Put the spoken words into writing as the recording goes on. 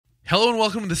Hello and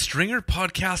welcome to the Stringer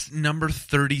Podcast number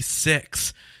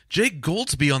 36. Jake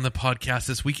Goldsbie on the podcast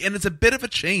this week, and it's a bit of a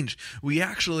change. We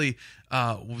actually,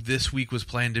 this week was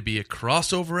planned to be a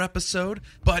crossover episode,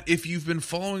 but if you've been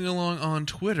following along on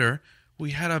Twitter,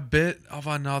 we had a bit of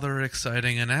another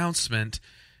exciting announcement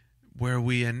where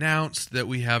we announced that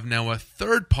we have now a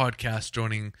third podcast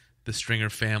joining the Stringer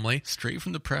family. Straight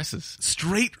from the presses.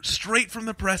 Straight from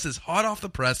the presses. Hot off the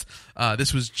press.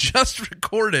 This was just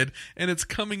recorded, and it's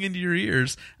coming into your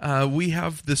ears. We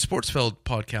have the Sportsfeld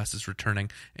podcast is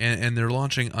returning, and they're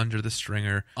launching under the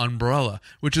Stringer umbrella,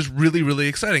 which is really, really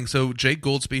exciting. So Jake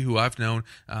Goldsbie, who I've known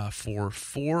for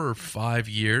 4 or 5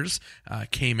 years,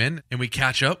 came in, and we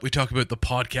catch up. We talk about the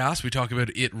podcast. We talk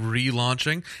about it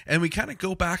relaunching, and we kind of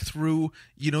go back through,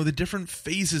 the different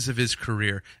phases of his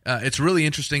career. It's really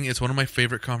interesting. It's one of my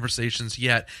favorite conversations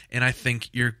yet, and I think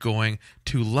you're going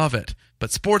to love it.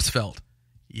 But Sportsfeld,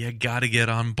 you got to get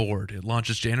on board. It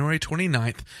launches January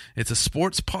 29th. It's a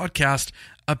sports podcast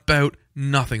about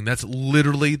nothing. That's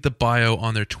literally the bio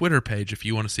on their Twitter page. If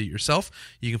you want to see it yourself,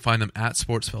 you can find them at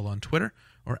Sportsfeld on Twitter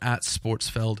or at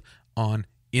Sportsfeld on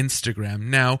Instagram.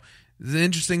 Now, the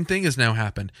interesting thing has now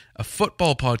happened. A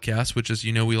football podcast, which, as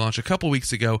you know, we launched a couple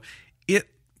weeks ago, it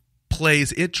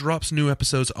drops new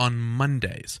episodes on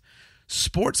Mondays.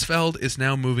 Sportsfeld is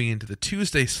now moving into the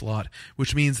Tuesday slot,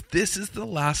 which means this is the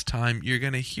last time you're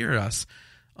going to hear us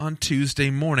on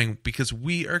Tuesday morning, because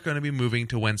we are going to be moving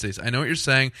to Wednesdays. I know what you're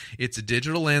saying. It's a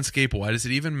digital landscape. Why does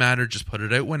it even matter? Just put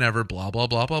it out whenever, blah, blah,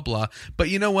 blah, blah, blah. But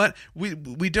you know what? We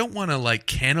don't want to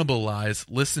cannibalize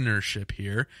listenership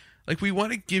here. We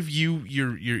want to give you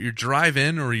your drive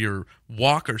in or your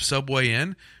walk or subway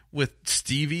in with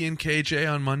Stevie and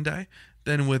KJ on Monday,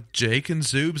 then with Jake and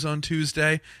Zoobs on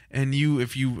Tuesday, and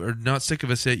if you are not sick of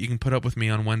us yet, you can put up with me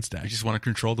on Wednesday. I just want to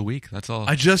control the week, that's all.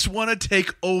 I just want to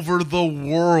take over the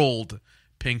world,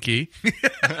 Pinky.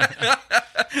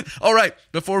 All right,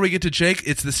 before we get to Jake,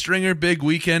 it's the Stringer Big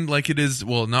Weekend like it is,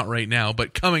 well, not right now,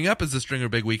 but coming up is the Stringer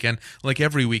Big Weekend like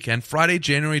every weekend. Friday,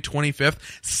 January 25th,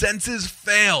 Senses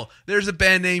Fail. There's a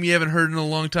band name you haven't heard in a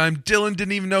long time. Dylan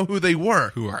didn't even know who they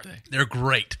were. Who are they? They're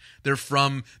great. They're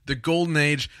from the golden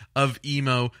age of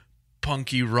emo,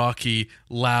 punky, rocky,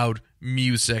 loud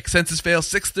music. Senses Fail,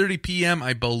 6:30 p.m.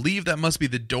 I believe that must be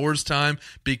the Doors time,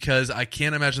 because I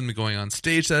can't imagine them going on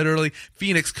stage that early.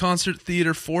 Phoenix Concert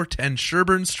Theater, 410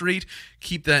 Sherburne Street.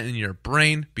 Keep that in your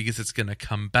brain, because it's going to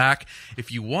come back.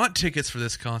 If you want tickets for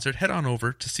this concert, head on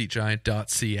over to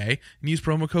seatgiant.ca and use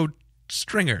promo code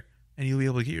STRINGER, and you'll be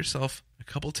able to get yourself a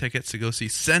couple tickets to go see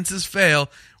Senses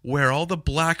Fail, wear all the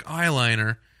black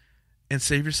eyeliner, and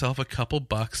save yourself a couple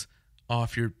bucks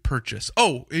off your purchase.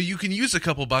 Oh, you can use a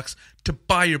couple bucks to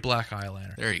buy your black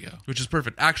eyeliner. There you go. Which is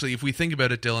perfect. Actually, if we think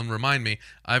about it, Dylan, remind me,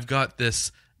 I've got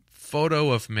this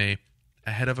photo of me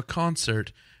ahead of a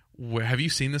concert. Have you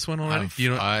seen this one already?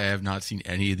 I have not seen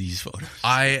any of these photos.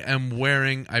 I am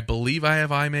wearing, I believe I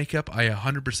have eye makeup. I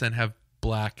 100% have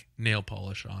black nail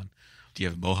polish on. Do you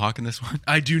have a mohawk in this one?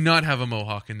 I do not have a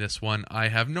mohawk in this one. I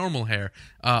have normal hair.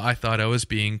 I thought I was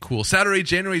being cool. Saturday,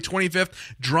 January 25th,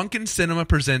 Drunken Cinema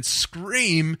presents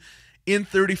Scream in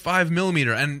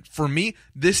 35mm. And for me,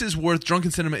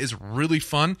 Drunken Cinema is really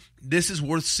fun. This is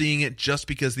worth seeing it just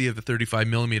because they have the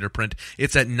 35mm print.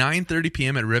 It's at 9:30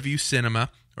 p.m. at Review Cinema.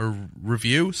 Or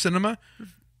Review Cinema?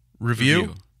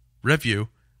 Review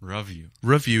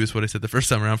is what I said the first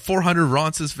time around. 400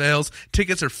 Roncesvalles.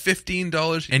 Tickets are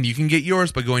 $15, and you can get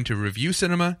yours by going to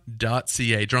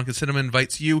reviewcinema.ca. Drunken Cinema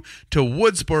invites you to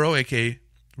Woodsboro, aka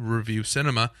Review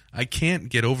Cinema. I can't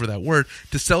get over that word.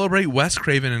 To celebrate Wes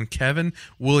Craven and Kevin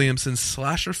Williamson's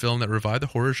slasher film that revived the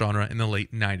horror genre in the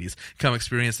late 90s. Come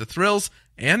experience the thrills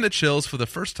and the chills for the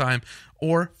first time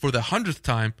or for the 100th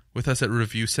time with us at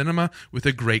Review Cinema with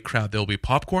a great crowd. There will be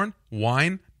popcorn,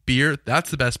 wine, beer,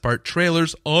 that's the best part,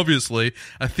 trailers, obviously,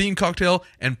 a themed cocktail,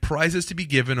 and prizes to be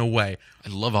given away. I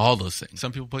love all those things.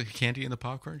 Some people put candy in the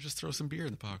popcorn, just throw some beer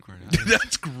in the popcorn.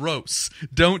 That's gross.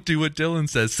 Don't do what Dylan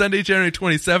says. Sunday, January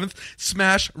 27th,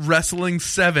 Smash Wrestling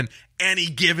 7, any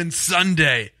given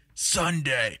Sunday.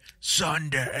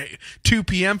 2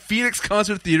 p.m., Phoenix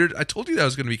Concert Theater. I told you that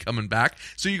was going to be coming back.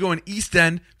 So you go in East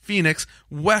End, Phoenix,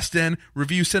 West End,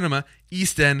 Review Cinema,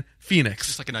 East End, Phoenix.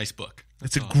 Just like a nice book.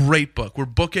 It's a great book. We're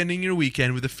bookending your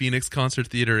weekend with the Phoenix Concert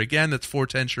Theater. Again, that's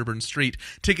 410 Sherburne Street.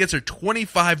 Tickets are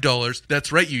 $25.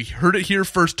 That's right. You heard it here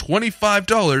first.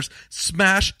 $25.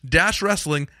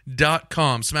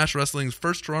 Smash-wrestling.com. Smash Wrestling's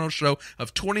first Toronto show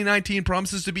of 2019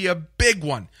 promises to be a big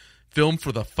one. Filmed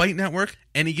for the Fight Network,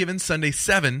 Any Given Sunday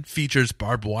 7 features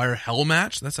barbed wire hell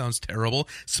match. That sounds terrible.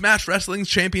 Smash Wrestling's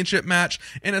championship match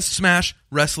and a Smash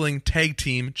Wrestling Tag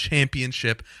Team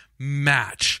Championship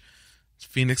match.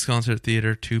 Phoenix Concert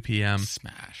Theater, 2 p.m.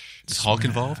 Smash. Is Hulk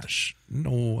involved?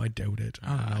 No, I doubt it.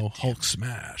 I don't know. Hulk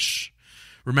smash.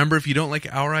 Remember, if you don't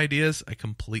like our ideas, I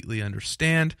completely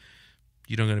understand.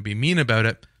 You don't got to be mean about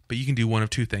it, but you can do one of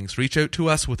two things. Reach out to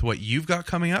us with what you've got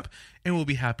coming up, and we'll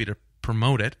be happy to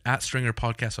promote it at Stringer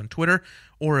Podcast on Twitter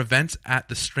or events at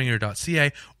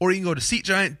thestringer.ca, or you can go to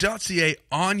seatgiant.ca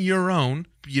on your own.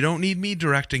 You don't need me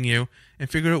directing you, and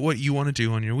figure out what you want to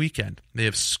do on your weekend. They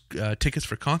have tickets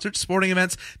for concerts, sporting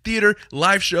events, theater,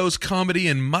 live shows, comedy,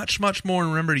 and much, much more.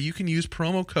 And remember, you can use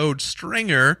promo code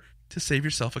STRINGER to save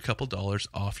yourself a couple dollars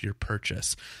off your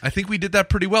purchase. I think we did that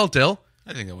pretty well, Dill.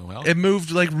 I think that went well. It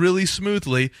moved like really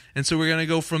smoothly, and so we're going to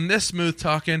go from this smooth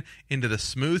talking into the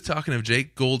smooth talking of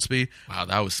Jake Goldsbie. Wow,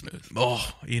 that was smooth.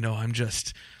 Oh, I'm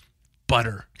just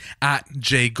butter. At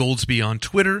Jay Goldsbie on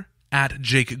Twitter, at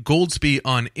Jake Goldsbie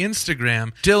on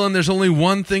Instagram. Dylan, there's only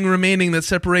one thing remaining that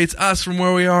separates us from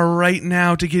where we are right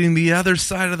now to getting the other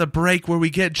side of the break where we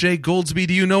get Jay Goldsbie.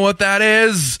 Do you know what that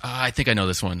is? I think I know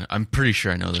this one. I'm pretty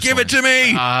sure I know this one. Give it to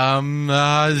me!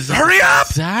 Hurry up!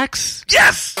 Zach's?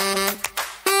 Yes!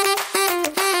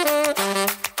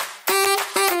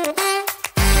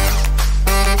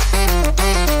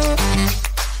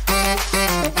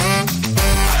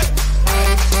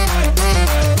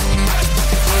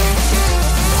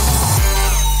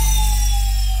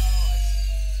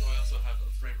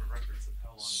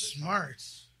 Smart.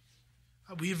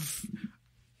 We've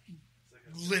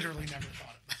literally never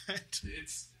thought of that.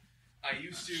 I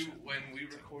used to, when we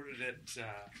recorded it,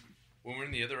 when we're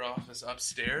in the other office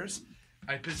upstairs,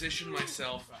 I positioned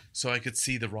myself so I could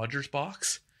see the Rogers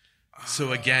box.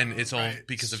 So again, it's all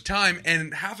because of time,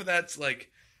 and half of that's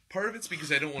part of it's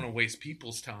because I don't want to waste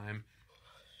people's time,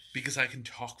 because I can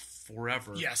talk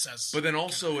forever. Yes, but then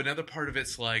also another part of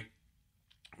it's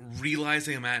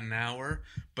realizing I'm at an hour,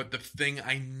 but the thing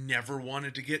I never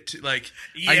wanted to get to, I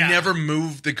never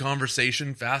moved the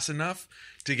conversation fast enough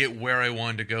to get where I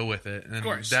wanted to go with it. And of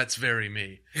course. That's very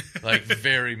me.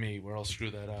 Very me, where I'll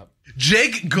screw that up.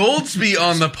 Jake Goldsbie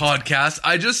on the podcast.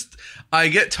 I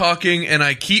get talking and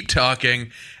I keep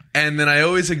talking, and then I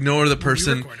always ignore the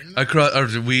person across, or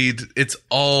we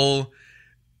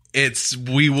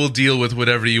will deal with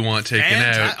whatever you want taken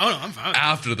out. Oh, no, I'm fine.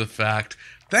 After the fact.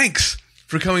 Thanks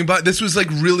for coming by. This was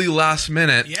really last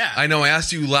minute. Yeah. I know I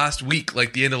asked you last week,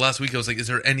 the end of last week, I was like, is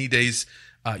there any days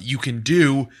you can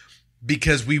do?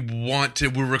 Because we're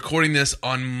recording this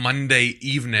on Monday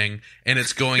evening and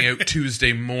it's going out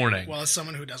Tuesday morning. Well, as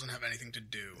someone who doesn't have anything to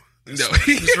do, this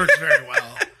works very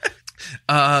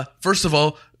well. First of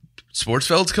all,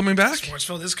 Sportsfeld's coming back?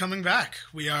 Sportsfeld is coming back.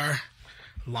 We are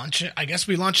launching, I guess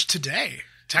we launched today,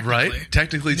 technically. Right?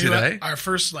 Technically today. Our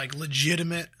first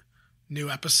legitimate new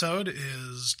episode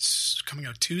is coming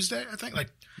out Tuesday, I think.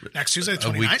 Next Tuesday,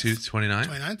 29th. A week to 29th.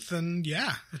 29th, and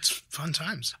yeah, it's fun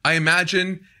times. I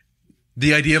imagine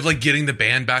the idea of getting the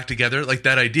band back together,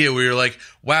 that idea where you're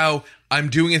wow, I'm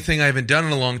doing a thing I haven't done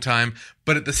in a long time,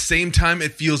 but at the same time,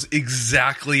 it feels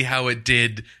exactly how it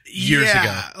did years ago.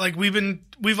 Yeah,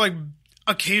 we've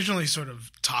occasionally sort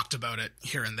of talked about it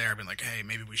here and there, been hey,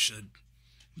 maybe we should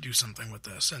do something with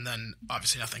this, and then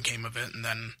obviously nothing came of it, and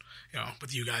then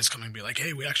with you guys coming and be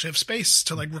hey, we actually have space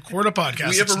to record a podcast.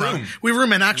 We have a room. We have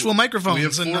room and actual microphones. We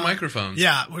have 4 microphones.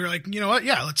 Yeah, we were you know what?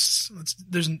 Yeah, let's.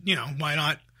 There's why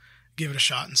not give it a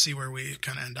shot and see where we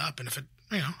kind of end up, and if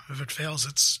it fails,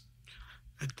 it's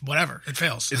whatever. It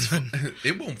fails.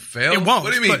 It won't fail. It won't.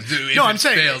 What do you mean? Dude, no, I'm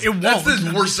saying fails? it won't. That's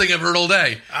the worst thing I've heard all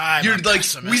day. You're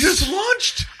we just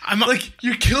launched.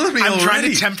 You're killing me. I'm already.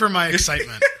 trying to temper my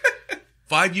excitement.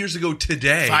 5 years ago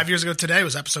today. 5 years ago today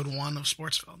was episode 1 of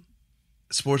Sportsfeld.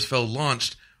 Sportsfeld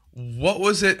launched. What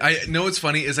was it? I know it's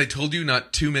funny, as I told you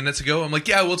not 2 minutes ago, I'm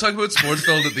yeah, we'll talk about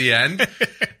Sportsfeld at the end.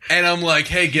 And I'm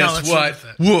hey, guess what?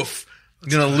 Woof. I'm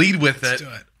going to lead with it. Let's do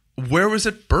it. Where was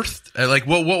it birthed?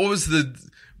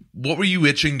 What were you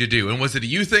itching to do? And was it a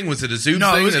you thing? Was it a Zoobs thing?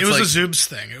 No, it was a Zoobs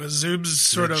thing. It was Zoobs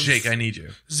sort of... Jake, I need you.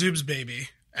 Zoobs baby.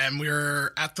 And we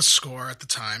were at the Score at the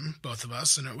time, both of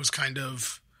us, and it was kind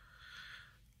of...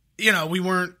 we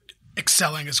weren't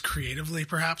excelling as creatively,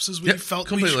 perhaps, as we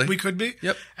felt we could be.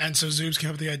 Yep. And so Zoobs came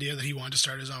up with the idea that he wanted to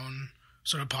start his own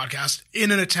sort of podcast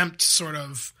in an attempt sort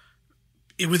of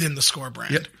within the Score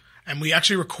brand. Yep. And we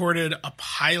actually recorded a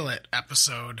pilot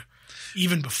episode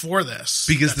even before this.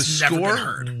 Because the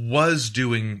Score was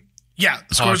doing... Yeah,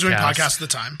 the Score was doing podcasts at the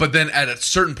time. But then at a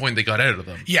certain point, they got out of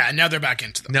them. Yeah, and now they're back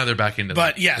into them.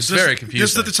 But yeah, it's very confusing.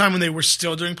 This is at the time when they were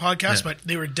still doing podcasts, but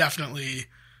they were definitely...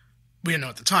 We didn't know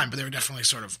at the time, but they were definitely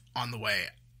sort of on the way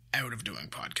out of doing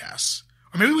podcasts.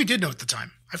 Or maybe we did know at the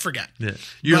time. I forget. Yeah.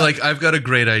 You're like, I've got a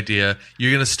great idea.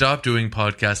 You're going to stop doing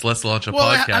podcasts. Let's launch a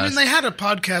podcast. I mean, they had a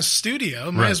podcast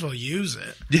studio. Might as well use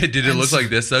it. Yeah, did it look like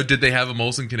this, though? Did they have a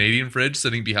Molson Canadian fridge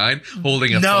sitting behind,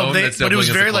 holding a phone that's but it was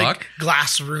very like like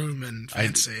glass room and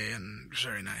fancy and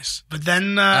very nice. But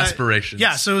then aspirations.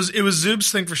 Yeah, so it was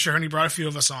Zoob's thing for sure, and he brought a few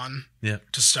of us on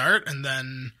to start, and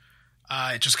then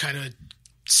it just kind of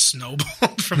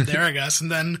snowballed from there, I guess. And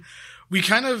then we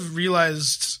kind of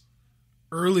realized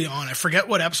early on, I forget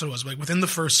what episode it was, like within the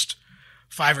first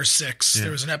 5 or 6,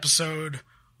 there was an episode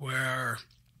where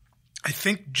I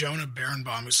think Jonah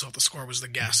Barenbaum, who sold the score, was the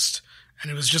guest.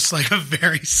 And it was just like a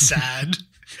very sad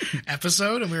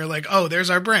episode. And we were like, oh, there's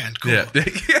our brand. Cool. Yeah.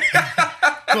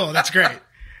 Cool. That's great.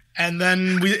 And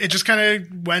then it just kind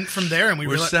of went from there. And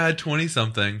we're sad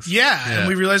 20-somethings. Yeah. And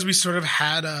we realized we sort of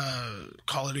had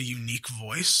call it a unique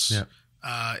voice. Yeah.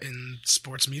 In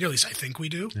sports media, at least I think we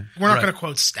do. Yeah. We're not going to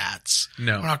quote stats.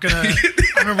 No. We're not going to.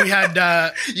 I remember we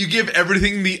had. You give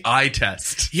everything the eye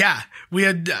test. Yeah. We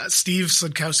had Steve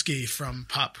Sladkowski from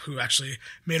Pup, who actually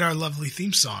made our lovely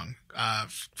theme song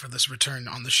for this return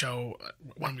on the show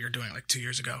when we were doing it like 2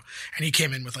 years ago. And he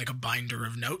came in with like a binder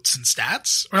of notes and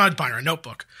stats, or not a binder, a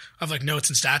notebook of like notes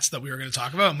and stats that we were going to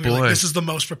talk about. And we were like, this is the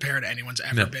most prepared anyone's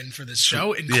ever been for this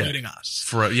show, including us.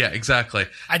 Exactly.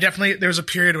 There was a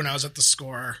period when I was at the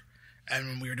Score and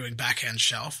when we were doing Backhand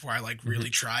Shelf where I like really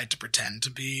tried to pretend to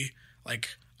be like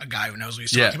a guy who knows what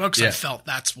he's talking about, because I felt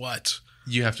that's what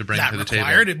you have to bring to the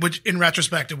required. table. Which in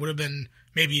retrospect, it would have been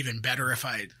maybe even better if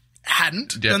I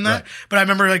hadn't done that. Right. But I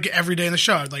remember like every day in the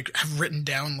show, I'd like have written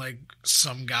down like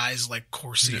some guy's like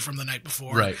Corsi from the night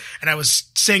before. Right. And I was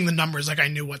saying the numbers like I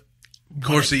knew what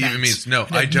Corsi even means. No,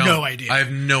 I don't. No idea. I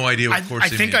have no idea what Corsi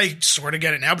means. I think I sort of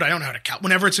get it now, but I don't know how to count.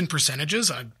 Whenever it's in percentages,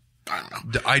 I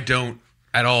don't know. I don't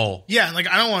at all. Yeah, and like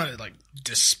I don't want to like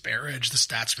disparage the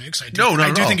stats mix. I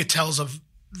do think it tells a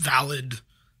valid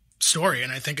story,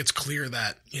 and I think it's clear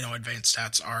that advanced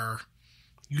stats are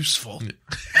useful,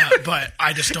 but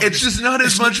I just don't. It's just not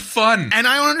as much fun, and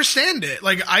I don't understand it.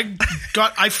 Like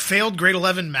I failed grade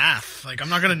 11 math. Like I'm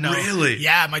not gonna know. Really?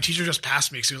 Yeah, my teacher just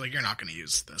passed me because he was like, "You're not gonna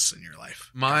use this in your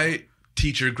life." My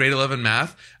teacher, grade 11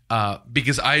 math,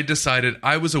 because I decided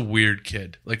I was a weird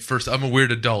kid. Like first, I'm a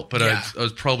weird adult, but I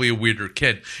was probably a weirder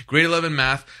kid. Grade 11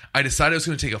 math, I decided I was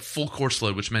going to take a full course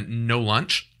load, which meant no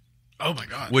lunch. Oh my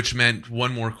God! Which meant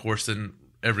one more course than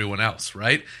everyone else,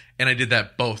 right? And I did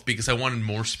that both because I wanted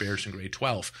more spares in grade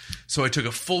 12. So I took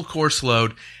a full course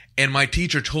load, and my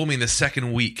teacher told me in the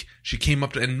second week, she came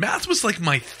up to, and math was like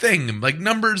my thing, like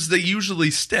numbers that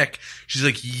usually stick. She's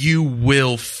like, you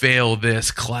will fail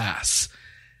this class.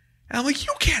 And I'm like,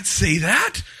 you can't say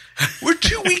that. We're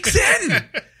 2 weeks in.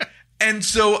 And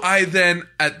so I then,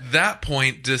 at that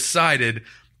point, decided,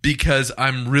 because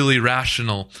I'm really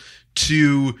rational,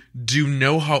 to do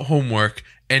no homework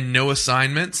and no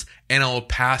assignments, and I'll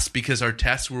pass because our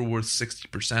tests were worth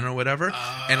 60% or whatever,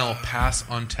 and I'll pass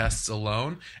on tests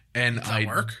alone. And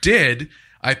did.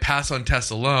 I pass on tests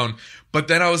alone. But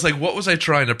then I was like, what was I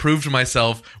trying to prove to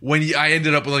myself when I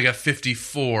ended up with like a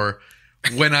 54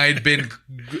 when I had been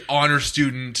honor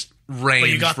student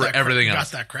range for everything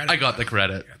else? You got that credit. I got the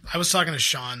credit. I was talking to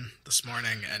Sean this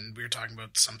morning, and we were talking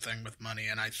about something with money,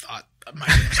 and I thought my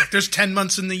name was like, there's 10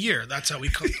 months in the year. That's how we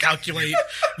calculate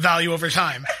value over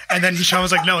time. And then Sean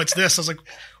was like, no, it's this. I was like,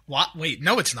 what? Wait,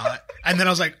 no, it's not. And then I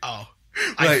was like, oh.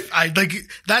 Right. I like,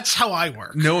 that's how I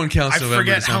work. No one counts November,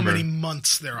 December. I forget how many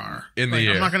months there are in the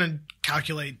year. I'm not going to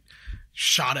calculate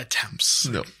shot attempts.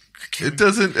 No. It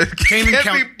doesn't. Can't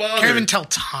even tell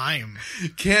time.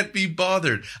 Can't be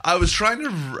bothered. I was trying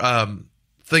to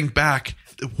think back.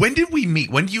 When did we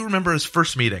meet? When do you remember his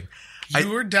first meeting? You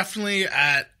were definitely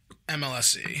at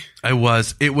MLSE. I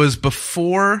was. It was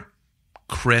before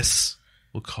Chris.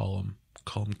 We'll call him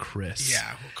Chris.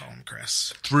 Yeah, we'll call him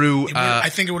Chris. I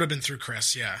think it would have been through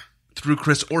Chris. Yeah, through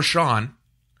Chris or Sean,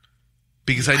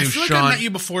 because I knew feel Sean. Like I met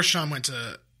you before Sean went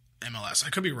to MLS. I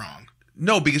could be wrong.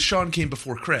 No, because Sean came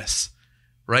before Chris,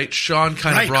 right? Sean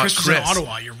kind of brought Chris was in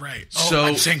Ottawa. You're right. So,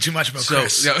 I'm saying too much about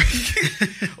Chris. Yeah.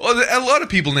 Well, a lot of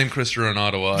people named Chris are in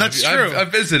Ottawa. That's true.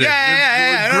 I've visited.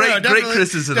 Yeah. Great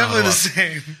Chris's in Ottawa. Definitely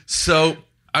the same. So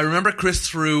I remember Chris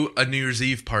threw a New Year's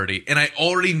Eve party, and I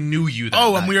already knew you that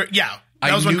night. And we were,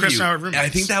 that was when Chris and I were roommates. And I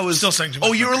think that was still saying too much.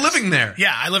 Oh, you were living there.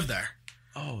 Yeah, I lived there.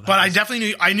 Oh, but I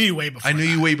definitely knew you way before. I knew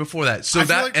you way before that. So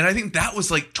and I think that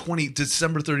was like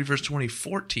December 31st,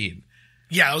 2014.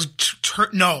 Yeah, it was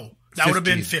that would have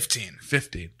been 15.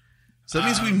 15. So that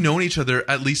means we've known each other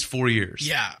at least 4 years.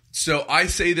 Yeah. So I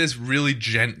say this really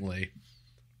gently,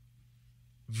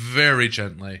 very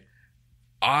gently.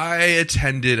 I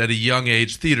attended at a young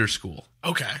age theater school.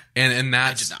 Okay. And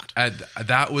that's, I did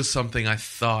that was something I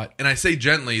thought, and I say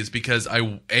gently is because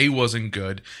A, wasn't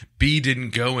good, B,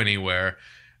 didn't go anywhere,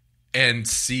 and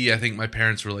C, I think my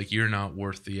parents were like, you're not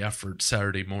worth the effort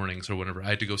Saturday mornings or whatever. I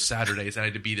had to go Saturdays, and I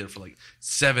had to be there for like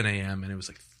 7 a.m., and it was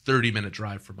like 30-minute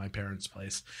drive from my parents'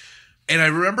 place. And I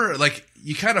remember, like,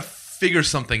 you kind of figure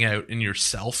something out in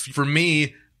yourself. For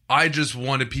me, I just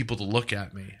wanted people to look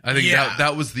at me. I think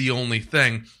that was the only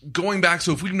thing. Going back,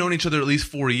 so if we've known each other at least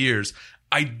 4 years,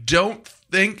 I don't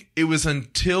think it was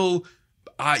until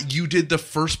you did the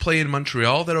first play in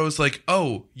Montreal that I was like,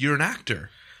 oh, you're an actor.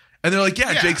 And they're like,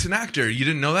 yeah, Jake's an actor. You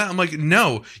didn't know that? I'm like,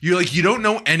 no. You're like, you don't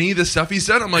know any of the stuff he's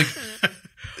done? I'm like,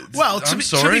 well,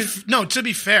 sorry. To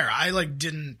be fair, I like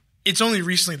didn't. It's only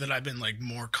recently that I've been like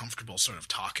more comfortable sort of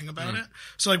talking about it.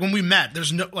 So like when we met,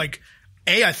 there's no like,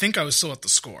 A, I think I was still at the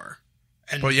Score.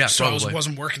 And so I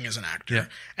wasn't working as an actor. Yeah.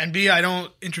 And B, I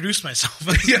don't introduce myself.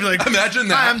 Like, imagine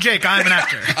that. Hi, I'm Jake. I'm an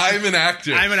actor. I'm an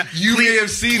actor. You may have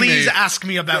seen me. Please ask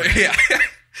me about it. Yeah.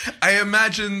 I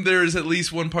imagine there's at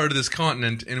least one part of this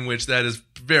continent in which that is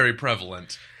very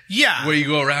prevalent. Yeah. Where you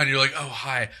go around, you're like, oh,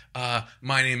 hi,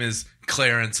 my name is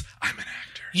Clarence. I'm an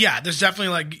actor. Yeah, there's definitely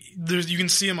like, you can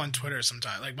see him on Twitter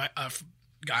sometimes. Like a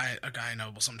guy I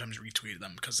know will sometimes retweet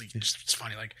them because it's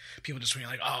funny. Like people just tweet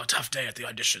like, "Oh, a tough day at the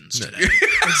auditions today."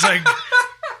 It's like,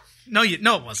 no,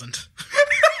 it wasn't.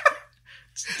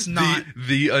 It's not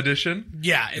the audition.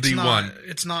 Yeah, it's the not. One.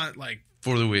 It's not like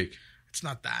for the week. It's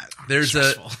not that. There's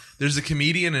a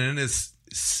comedian, and in his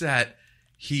set,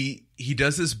 he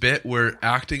does this bit where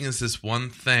acting is this one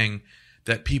thing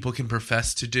that people can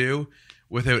profess to do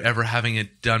without ever having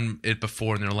done it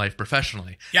before in their life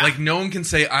professionally. Yeah. Like, no one can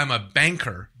say, I'm a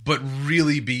banker, but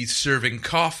really be serving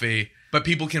coffee. But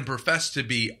people can profess to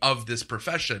be of this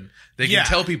profession. They can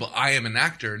tell people, I am an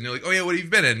actor. And they're like, oh, yeah, what have you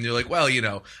been in? And you're like, well,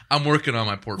 I'm working on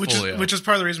my portfolio. Which is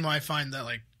part of the reason why I find that,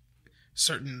 like,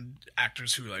 certain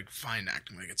actors who, like, find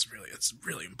acting, like, it's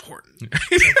really important.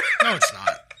 It's like, no, it's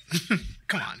not.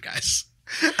 Come on, guys.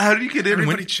 How did you get in?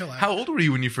 Everybody chill out. How old were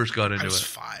you when you first got into it? I was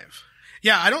 5.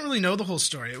 Yeah, I don't really know the whole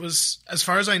story. It was, as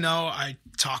far as I know, I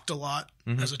talked a lot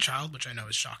as a child, which I know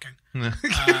is shocking.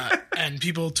 And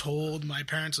people told my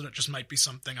parents that it just might be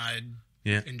something I'd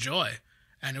enjoy.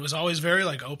 And it was always very,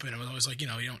 like, open. It was always like,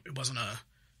 it wasn't a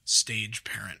stage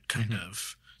parent kind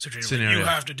of situation. Like, you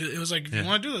have to do it. It was like, if you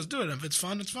want to do this, do it. If it's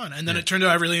fun, it's fun. And then it turned out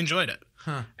I really enjoyed it.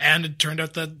 Huh. And it turned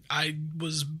out that I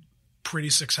was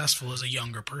pretty successful as a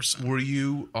younger person. Were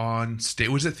you on stage?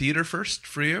 Was it theater first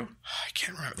for you? I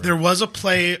can't remember. There was a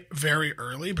play very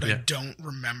early, but I don't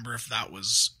remember if that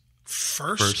was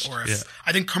first or if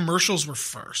I think commercials were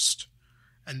first,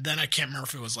 and then I can't remember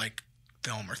if it was like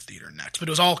film or theater next. But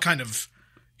it was all kind of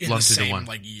in the same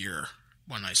like year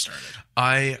when I started.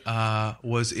 I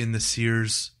was in the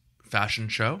Sears fashion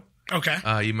show. Okay.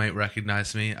 You might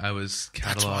recognize me. I was cataloged.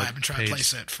 That's why I've been trying to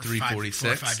place it for 4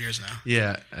 or 5 years now.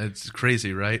 Yeah, it's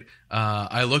crazy, right?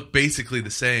 I look basically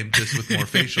the same, just with more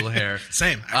facial hair.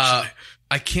 Same, actually.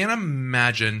 I can't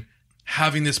imagine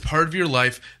having this part of your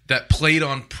life that played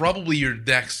on probably your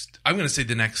next, I'm going to say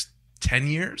the next 10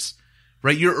 years,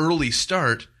 right? Your early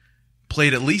start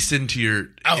played at least into your,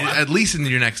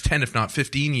 next 10, if not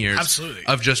 15 years. Absolutely.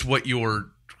 Of just what your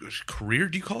career,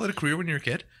 do you call it a career when you're a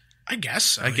kid? I guess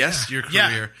so, your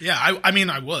career. Yeah. I mean,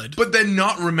 I would. But then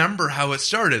not remember how it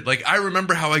started. Like, I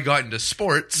remember how I got into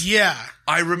sports. Yeah.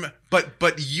 I remember, but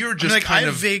you're just I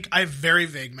have very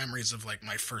vague memories of, like,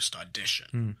 my first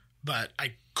audition. But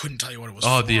I couldn't tell you what it was for.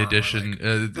 Oh, the audition.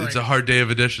 It's a hard day of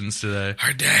auditions today.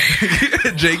 Hard day.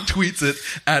 Jake tweets it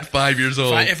at 5 years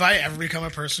old. If I ever become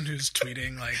a person who's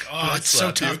tweeting, like, oh, it's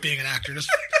so tough being an actor,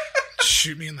 just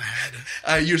shoot me in the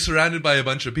head. You're surrounded by a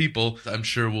bunch of people I'm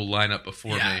sure will line up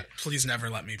before me. Please never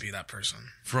let me be that person.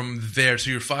 From there,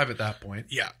 so you're 5 at that point.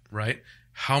 Yeah. Right?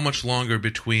 How much longer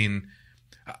between,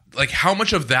 like, how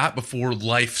much of that before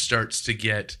life starts to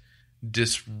get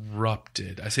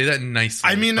disrupted? I say that nicely.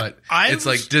 I mean, but it's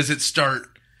like, does it start?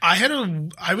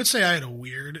 I would say I had a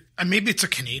weird, maybe it's a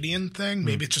Canadian thing.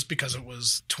 Maybe it's just because it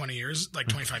was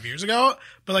 25 years ago.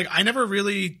 But, like, I never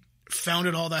really found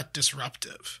it all that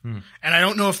disruptive. And I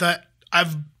don't know if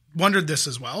I've wondered this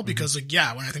as well, because like,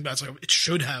 when I think about it, it's like, it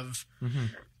should have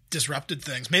disrupted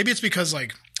things. Maybe it's because,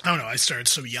 like, I don't know, I started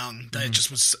so young that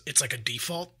it's like a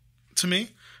default to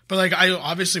me. But, like, I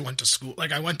obviously went to school.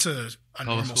 Like, I went to a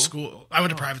normal school. I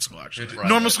went to private school, actually.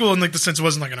 Normal school in, like, the sense it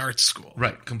wasn't like an arts school.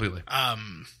 Right, completely.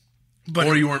 But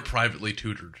or you weren't privately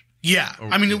tutored. Yeah.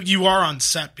 I mean, you are on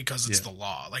set because it's the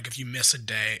law. Like, if you miss a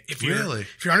day, if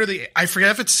you're under I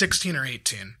forget if it's 16 or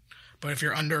 18, but if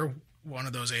you're under one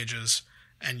of those ages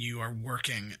and you are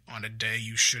working on a day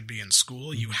you should be in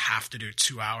school, you have to do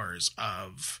 2 hours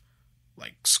of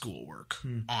like schoolwork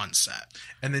on set.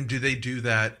 And then do they do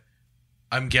that,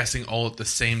 I'm guessing, all at the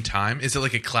same time? Is it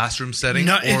like a classroom setting?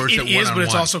 No, or is it one-on-one? but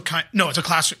it's also no, it's a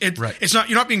classroom. Right. It's not,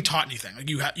 you're not being taught anything. Like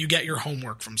you get your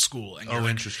homework from school, and you're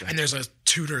interesting. And there's a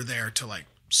tutor there to like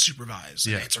supervise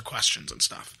and answer questions and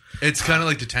stuff. It's kind of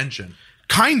like detention.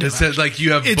 Kind of. It says like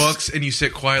you have books and you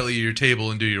sit quietly at your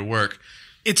table and do your work.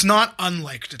 It's not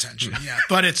unlike detention,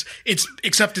 but it's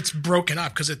except it's broken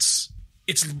up because it's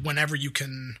whenever you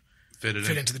can fit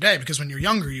into the day, because when you're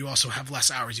younger, you also have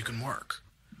less hours you can work.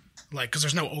 Like, because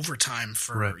there's no overtime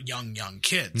for young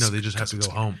kids. No, they just have to go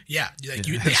home. Yeah. Like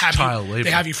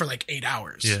they have you for like 8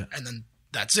 hours. Yeah. And then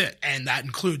that's it. And that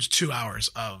includes 2 hours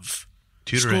of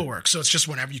tutoring. Schoolwork. So it's just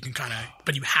whenever you can kind of,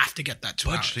 but you have to get that 2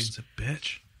 hours. Budgeting's a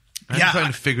bitch. I'm trying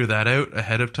to figure that out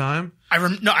ahead of time.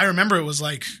 I remember it was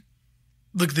like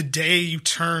the day you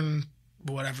turn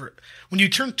whatever, when you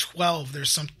turn 12,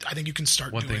 there's some, I think you can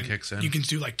start one thing kicks in. You can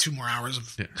do like 2 more hours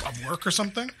of work or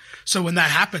something. So when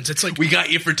that happens, it's like, we got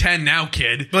you for 10 now,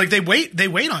 kid. But like they wait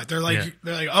on it. They're like,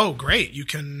 oh great, you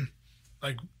can,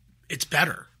 like, it's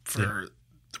better for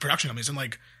the production companies. And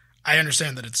like, I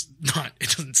understand that it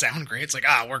doesn't sound great. It's like,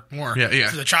 work more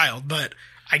for the child, but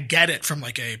I get it from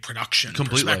like a production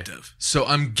perspective. So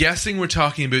I'm guessing we're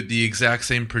talking about the exact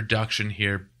same production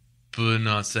here, but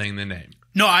not saying the name.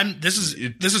 No, this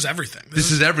is everything.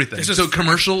 This is everything. So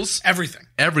commercials, everything.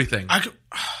 I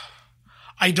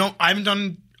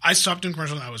stopped doing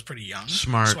commercials when I was pretty young.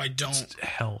 Smart. So I don't.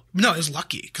 Hell. No, it was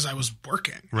lucky because I was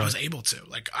working. Right. I was able to.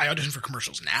 Like, I auditioned for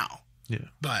commercials now. Yeah.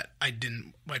 But I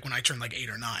didn't, like, when I turned like 8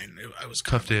 or 9, I was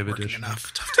tough day of working audition.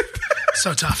 Enough.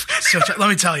 So tough. Let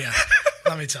me tell you.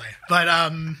 But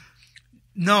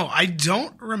no, I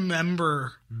don't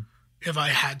remember if I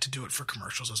had to do it for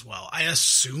commercials as well. I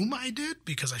assume I did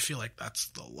because I feel like that's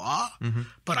the law,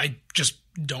 but I just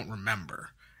don't remember.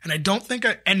 And I don't think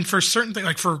and for certain things,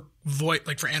 like for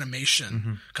for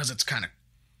animation, because it's kind of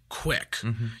quick,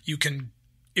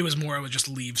 it was more I would just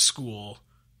leave school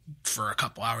for a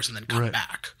couple hours and then come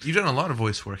back. You've done a lot of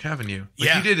voice work, haven't you?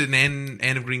 Like you did an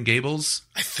Anne of Green Gables.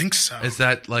 I think so. Is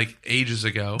that like ages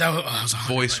ago? That was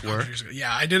voice work.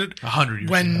 Yeah, I did it 100 years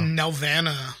when ago.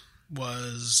 Nelvana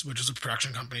which was a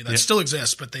production company that still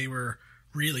exists, but they were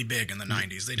really big in the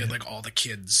 90s. They did like all the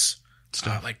kids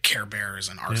stuff, like Care Bears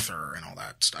and Arthur and all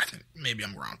that stuff. I think maybe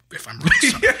I'm wrong. If I'm wrong,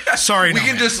 sorry. We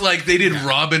can just like they did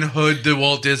Robin Hood, the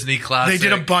Walt Disney classic. They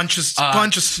did a bunch of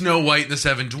Snow White and the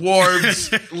Seven Dwarfs.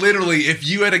 Literally, if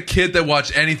you had a kid that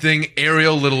watched anything,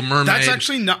 Ariel, Little Mermaid, that's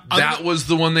actually not. That was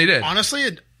the one they did.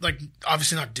 Honestly, like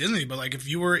obviously not Disney, but like if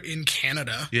you were in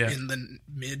Canada in the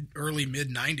early mid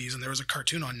 90s and there was a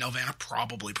cartoon on, Nelvana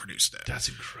probably produced it. That's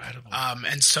incredible.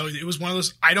 And so it was one of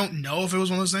those. I don't know if it was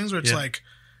one of those things where it's like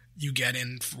you get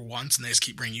in for once and they just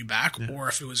keep bringing you back, or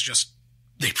if it was just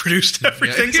they produced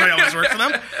everything, so I always worked for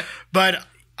them. But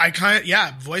I kind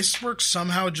of voice work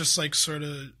somehow just like sort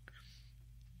of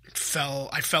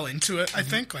I fell into it. I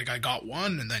think like I got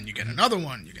one and then you get another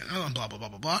one, blah blah blah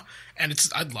blah blah. And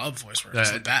I love voice work.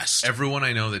 It's the best. Everyone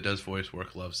I know that does voice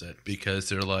work loves it because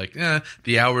they're like,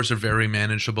 the hours are very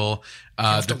manageable. You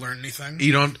don't have to learn anything.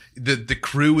 You don't. The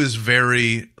crew is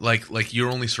very like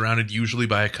you're only surrounded usually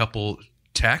by a couple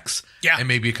techs, and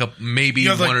maybe a couple,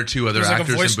 one or two other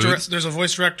actors in booths. There's a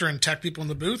voice director and tech people in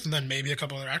the booth, and then maybe a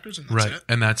couple other actors, and that's it.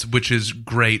 And which is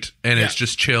great, and it's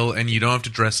just chill, and you don't have to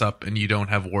dress up, and you don't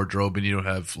have wardrobe, and you don't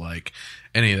have like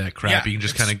any of that crap. You can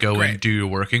just kind of go and do your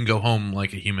work and go home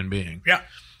like a human being. Yeah.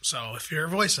 So if you're a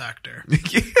voice actor,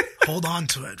 hold on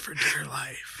to it for dear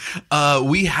life.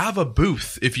 We have a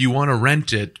booth if you want to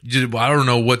rent it. I don't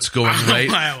know what's going right.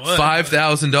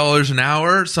 $5,000 an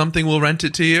hour. Something will rent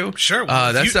it to you. Sure.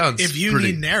 Well, that sounds. If you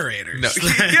need narrators,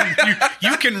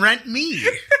 you can rent me.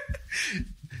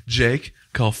 Jake,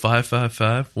 call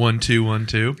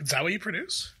 555-1212. Is that what you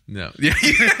produce? No. Yeah.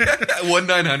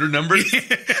 1-900 number.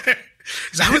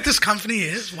 Is that what this company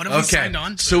is? What have we signed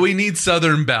on to? So we need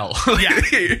Southern Belle.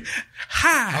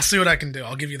 I'll see what I can do.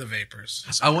 I'll give you the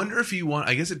vapors. I wonder if you want,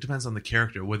 I guess it depends on the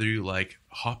character, whether you like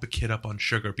hop a kid up on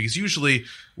sugar. Because usually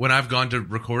when I've gone to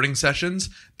recording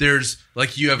sessions, there's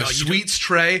like you have a sweets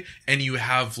tray and you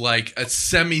have like a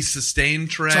semi-sustained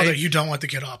tray. So that you don't want the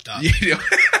kid hopped up.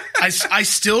 I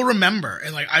still remember,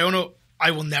 and like I don't know,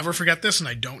 I will never forget this, and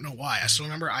I don't know why. I still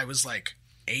remember I was like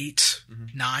 8,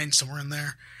 9, somewhere in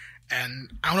there.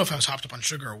 And I don't know if I was hopped up on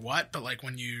sugar or what, but like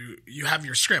when you have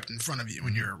your script in front of you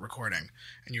when you're recording,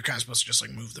 and you're kind of supposed to just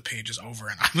like move the pages over,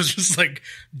 and I was just like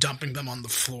dumping them on the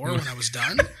floor when I was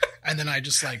done, and then I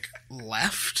just like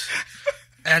left,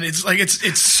 And it's like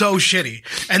it's so shitty.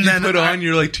 And then put on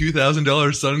your like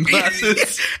 $2,000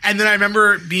 sunglasses. And then I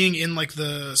remember being in like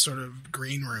the sort of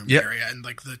green room area, and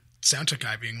like the sound check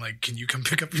guy being like, "Can you come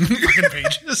pick up your fucking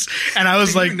pages?" And I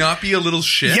was like, "Not be a little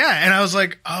shit." Yeah, and I was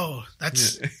like, "Oh,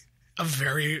 that's a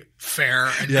very fair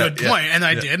and good point." And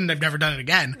I did, and I've never done it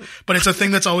again. But it's a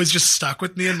thing that's always just stuck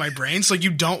with me in my brain. So like,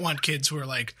 you don't want kids who are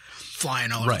like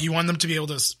flying all over. You want them to be able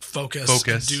to focus.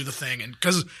 And do the thing, and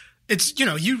because it's,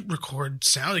 you record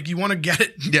sound, like you want to get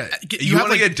it. Yeah, you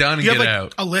want to get done and get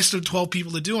out. A list of 12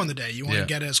 people to do on the day. You want to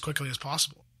get it as quickly as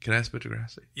possible. Can I ask about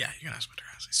Degrassi? Yeah, you can ask about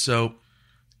Degrassi. So,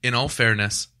 in all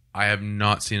fairness, I have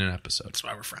not seen an episode. That's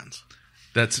why we're friends.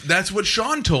 That's what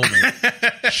Sean told me.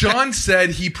 Sean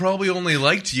said he probably only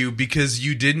liked you because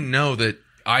you didn't know that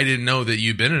I didn't know that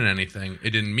you'd been in anything.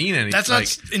 It didn't mean anything. That's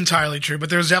not entirely true,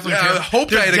 but there's definitely. I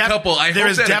hope I had a couple. There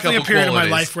is definitely a period in my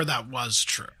life where that was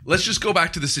true. Let's just go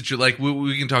back to the situation. Like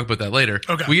we can talk about that later.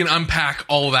 Okay, we can unpack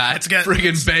all that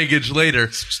friggin' baggage later.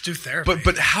 Let's just do therapy.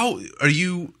 But how are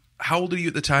you? How old are you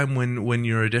at the time when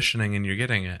you're auditioning and you're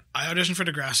getting it? I auditioned for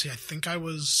Degrassi. I think I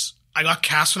got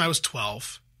cast when I was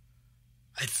 12.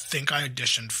 I think I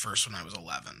auditioned first when I was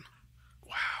 11.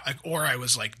 Wow. Or I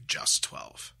was like just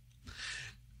 12.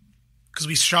 Because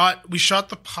we shot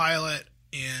the pilot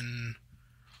in,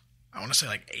 I want to say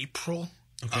like April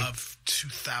of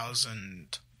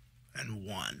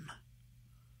 2001.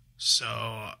 So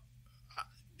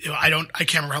I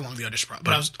can't remember how long the audition brought,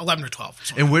 but I was 11 or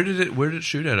 12. And where did it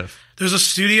shoot out of? There's a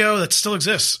studio that still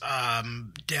exists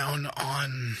down on,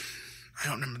 I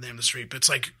don't remember the name of the street, but it's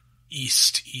like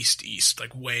east,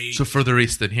 like way. So further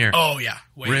east than here. Oh yeah,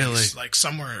 way really? East, like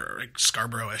somewhere like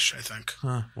Scarborough-ish, I think.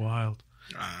 Huh, wild.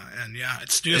 And yeah,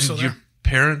 it's studio still there. Your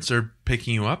parents are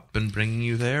picking you up and bringing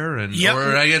you there, and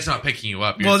or I guess not picking you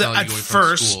up. You're going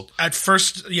from school. At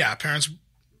first, yeah, parents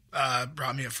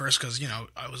brought me at first because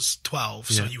I was 12,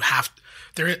 so you have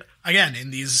there again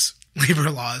in these labor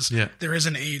laws. There is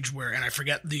an age where, and I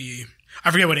forget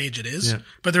what age it is,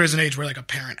 but there is an age where like a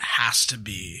parent has to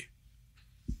be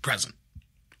present.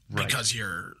 Right. Because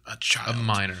you're a child, a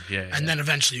minor, and then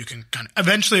eventually you can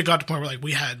eventually it got to the point where like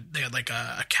they had like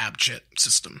a cab chit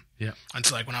system,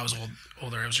 until like when I was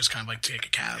older, it was just kind of like take a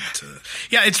cab to,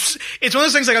 it's one of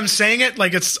those things like I'm saying it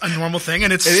like it's a normal thing,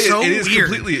 and it is weird.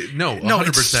 Completely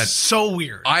 100%. It's so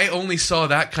weird. I only saw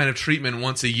that kind of treatment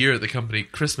once a year at the company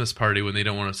Christmas party when they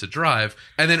don't want us to drive,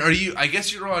 and then I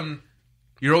guess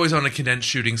you're always on a condensed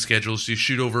shooting schedule, so you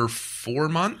shoot over 4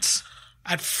 months.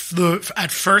 At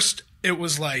first. It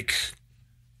was like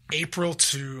April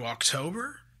to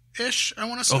October-ish, I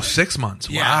want to say. Oh, 6 months.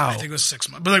 Yeah, wow. I think it was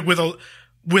 6 months. But like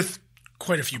with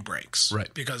quite a few breaks.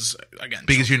 Right. Because, again...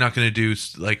 Because you're not going to do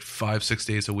like 5-6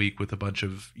 days a week with a bunch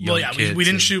of young kids. We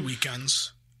didn't shoot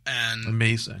weekends. And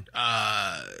amazing.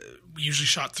 We usually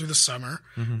shot through the summer.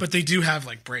 Mm-hmm. But they do have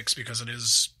like breaks because it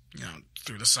is,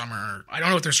 through the summer. I don't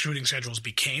know what their shooting schedules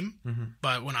became. Mm-hmm.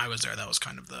 But when I was there, that was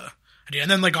kind of the... And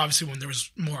then, like, obviously, when there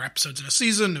was more episodes in a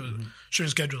season, it was shooting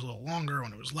schedule was a little longer.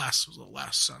 When it was less, it was a little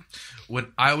less. So.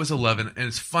 When I was 11, and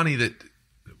it's funny that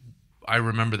I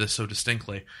remember this so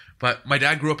distinctly, but my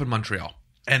dad grew up in Montreal.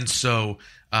 And so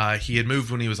he had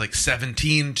moved when he was like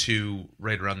 17 to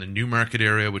right around the Newmarket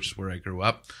area, which is where I grew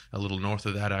up, a little north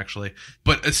of that, actually.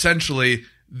 But essentially,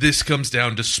 this comes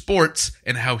down to sports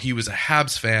and how he was a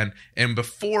Habs fan. And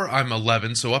before I'm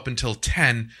 11, so up until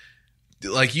 10,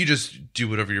 like, you just do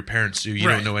whatever your parents do. You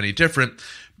don't know any different.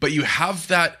 But you have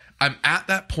that. I'm at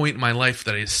that point in my life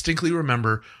that I distinctly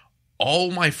remember all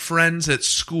my friends at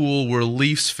school were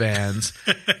Leafs fans.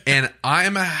 And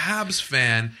I'm a Habs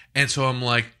fan. And so I'm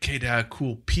like, okay, Dad,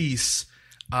 cool, peace.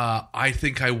 I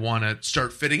think I want to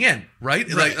start fitting in, right?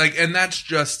 Like, and that's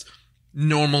just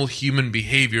normal human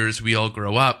behavior as we all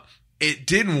grow up. It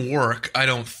didn't work, I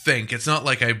don't think. It's not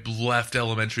like I left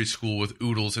elementary school with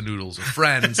oodles and oodles of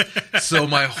friends. So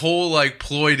my whole like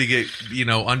ploy to get,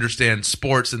 understand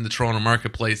sports in the Toronto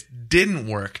marketplace didn't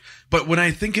work. But when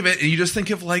I think of it, and you just think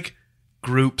of like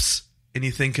groups, and you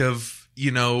think of,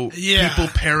 people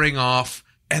pairing off,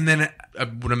 and then I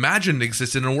would imagine it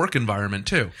exists in a work environment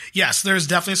too. Yes, there's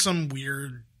definitely some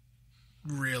weird,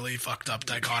 really fucked up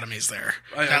dichotomies there.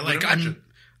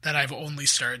 That I've only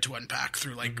started to unpack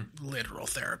through like literal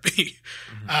therapy.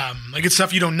 Like it's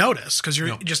stuff you don't notice because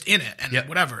you're just in it and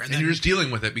whatever. And then you're just dealing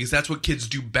with it because that's what kids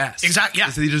do best. Exactly. Yeah.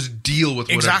 Is they just deal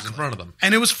with whatever's in front of them.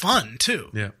 And it was fun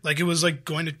too. Yeah. Like it was like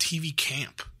going to TV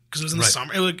camp because it was in the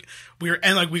summer.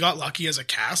 We got lucky as a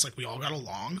cast. Like we all got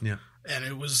along. Yeah. And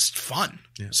it was fun.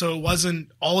 Yeah. So it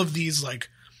wasn't all of these like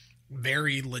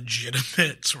very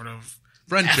legitimate sort of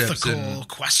friendships ethical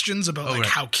questions about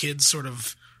how kids sort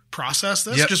of process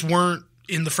this just weren't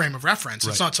in the frame of reference.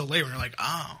 It's not till later when you're like,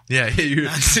 oh, Yeah,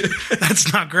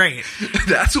 that's not great.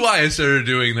 that's why I started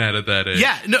doing that at that age.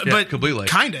 Yeah, no, but completely.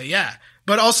 kind of, yeah.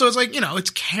 But also, it's like, it's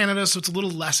Canada, so it's a little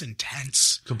less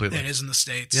intense Completely. than it is in the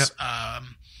States. Yep.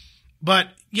 But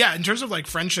yeah, in terms of like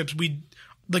friendships,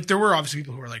 there were obviously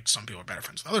people who were like, some people are better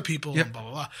friends with other people, and blah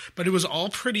blah blah. But it was all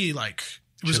pretty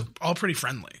all pretty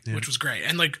friendly, which was great.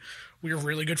 And like, we were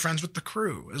really good friends with the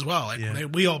crew as well.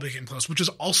 Like we all became close, which is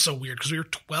also weird because we were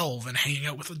 12 and hanging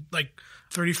out with like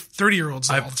 30-year-olds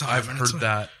all the time. I've heard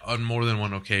that on more than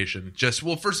one occasion.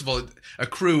 First of all, a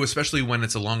crew, especially when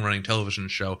it's a long-running television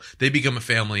show, they become a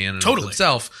family in and of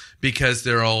themselves because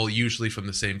they're all usually from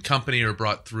the same company or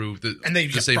brought through the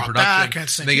same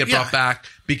production. They get brought back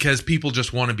because people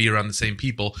just want to be around the same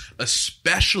people,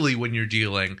 especially when you're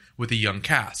dealing with a young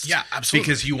cast. Yeah, absolutely.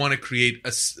 Because you want to create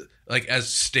as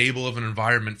stable of an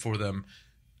environment for them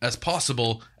as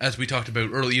possible. As we talked about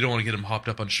earlier, you don't want to get them hopped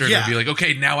up on sugar and be like,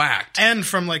 okay, now act. And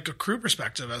from like a crew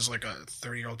perspective, as like a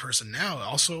 30-year-old person now,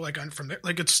 also like I'm from there,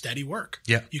 like it's steady work.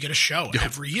 Yeah, you get a show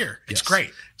every year. It's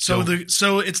great. So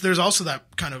there's also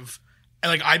that kind of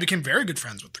like I became very good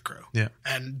friends with the crew. Yeah,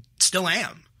 and still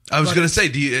am. I was going to say,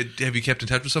 have you kept in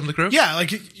touch with some of the crew? Yeah,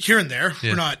 like here and there.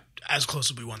 Yeah. We're not as close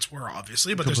as we once were,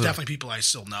 obviously, but there's definitely people I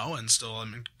still know and still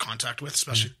am in contact with,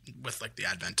 especially with like the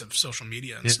advent of social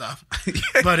media and stuff.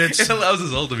 But it allows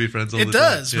us all to be friends all the time. It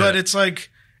does, but it's like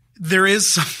there is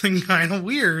something kind of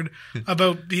weird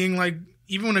about being like,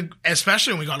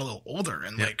 especially when we got a little older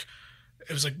and like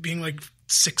it was like being like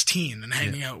 16 and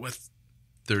hanging out with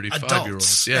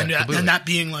 35-year-olds. Yeah, and that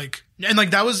being like, and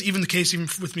like that was even the case even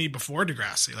with me before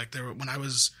Degrassi. Like when I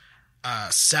was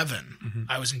 7,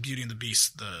 I was in Beauty and the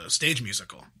Beast, the stage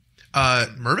musical.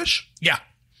 Mirvish? Yeah,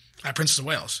 at Princess of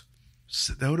Wales.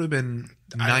 So that would have been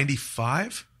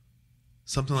 95,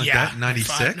 something like that.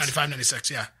 96,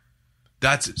 96. Yeah,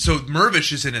 so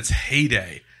Mirvish is in its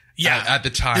heyday. Yeah, at the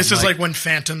time. This is like when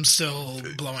Phantom's still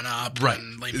blowing up, right?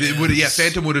 And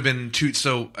Phantom would have been too.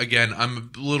 So again,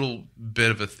 I'm a little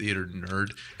bit of a theater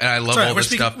nerd, and I love all this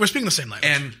stuff. We're speaking the same language.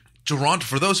 And Toronto,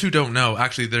 for those who don't know,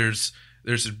 actually, there's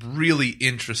a really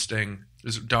interesting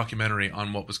documentary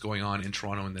on what was going on in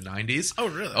Toronto in the 90s. Oh,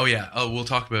 really? Oh, yeah. Oh, we'll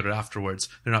talk about it afterwards.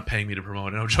 They're not paying me to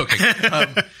promote it. No, I'm joking.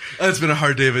 It's been a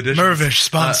hard day of edition. Mirvish,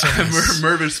 sponsor us.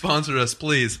 Mirvish, sponsor us,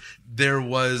 please. There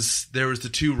was the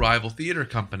two rival theater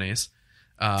companies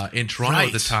in Toronto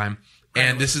at the time. Right.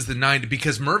 And this is the 90s,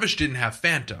 because Mirvish didn't have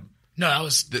Phantom. No, that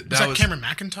was Cameron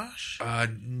McIntosh?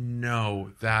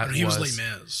 No, he was Les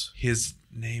Mis. His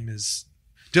name is...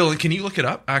 Dylan, can you look it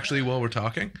up, actually, while we're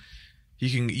talking?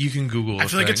 You can Google it. I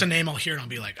feel like it's a name I'll hear and I'll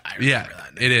be like, I remember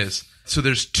that name. It is. So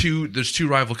there's two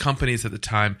rival companies at the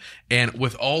time, and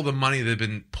with all the money that had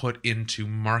been put into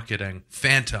marketing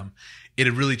Phantom, it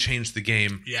had really changed the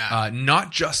game. Yeah.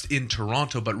 Not just in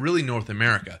Toronto, but really North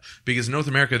America. Because North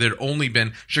America, there'd only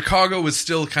been... Chicago was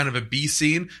still kind of a B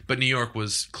scene, but New York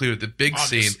was clearly the big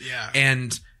scene. Yeah.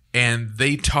 And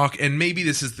they talk... And maybe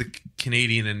this is the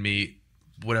Canadian in me...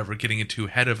 whatever, getting too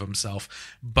ahead of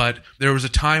himself. But there was a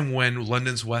time when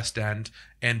London's West End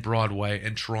and Broadway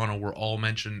and Toronto were all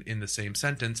mentioned in the same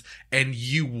sentence, and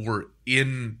you were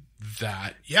in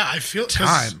that I feel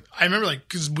time. I remember, like,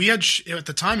 because we had, at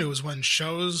the time, it was when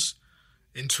shows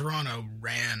in Toronto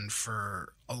ran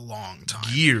for a long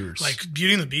time. Years. Like,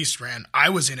 Beauty and the Beast ran, I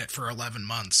was in it for 11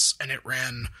 months, and it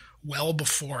ran well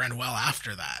before and well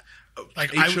after that.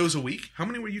 Like 8 shows a week? How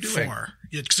many were you doing? 4.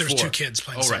 Yeah, because there was 2 kids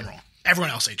playing the same role.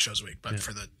 Everyone else 8 shows a week, but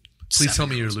for the... Please tell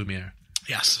me you're Lumiere.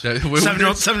 Yes.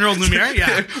 7-year-old Lumiere,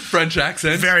 yeah. French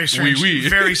accent. Very strange. Oui.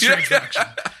 Very strange accent.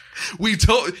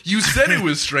 You said it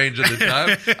was strange at the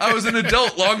time. I was an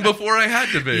adult long before I had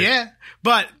to be. Yeah.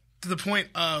 But to the point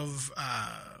of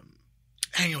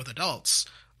hanging out with adults,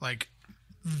 like,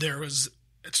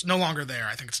 it's no longer there.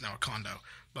 I think it's now a condo.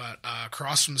 But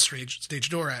across from the stage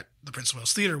door at the Prince of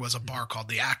Wales Theatre was a bar called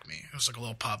the Acme. It was like a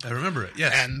little pub. I remember it,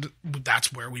 yes. And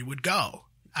that's where we would go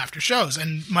after shows.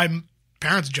 And my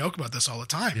parents joke about this all the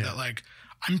time, that, like,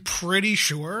 I'm pretty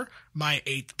sure my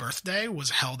 8th birthday was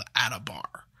held at a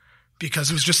bar.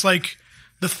 Because it was just like...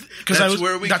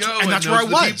 where we go. And that's where I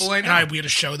was. And we had a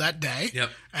show that day. Yep.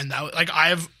 And that, like, I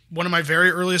have... One of my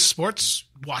very earliest sports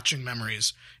watching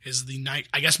memories is the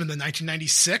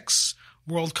 1996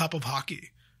 World Cup of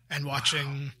Hockey. And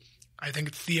watching, I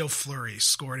think Theo Fleury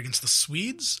scored against the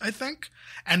Swedes, I think.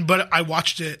 But I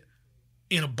watched it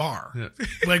in a bar. Yeah.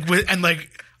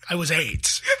 I was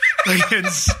 8. Like,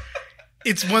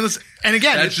 it's one of those, and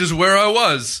again, that's just where I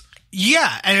was.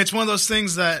 Yeah. And it's one of those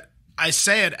things that I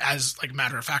say it as, like,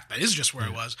 matter of fact, that is just where I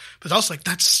was. But also, like,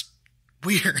 that's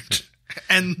weird.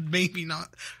 And maybe not.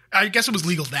 I guess it was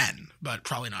legal then, but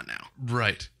probably not now.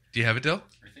 Right. Do you have it, Dill?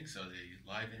 I think so. The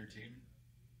Live Entertainment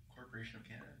Corporation of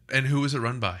Canada. And who was it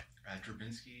run by?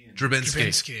 Drabinsky.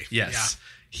 Drabinsky. Yes.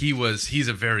 Yeah. He's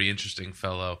a very interesting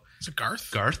fellow. Is it Garth?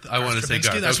 Garth? I want to say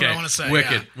Garth. That's okay. what I want to say.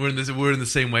 Wicked. Yeah. We're in the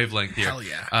same wavelength here. Hell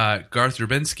yeah. Garth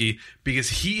Drabinsky, because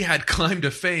he had climbed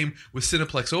to fame with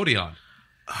Cineplex Odeon.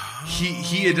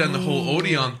 He had done the whole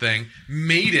Odeon thing,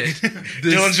 made it.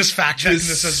 Dylan's just fact-checking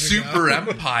this as we go. super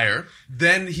empire.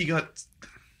 Then he got,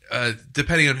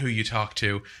 depending on who you talk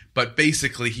to, but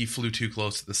basically he flew too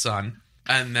close to the sun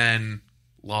and then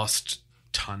lost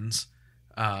tons,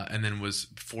 and then was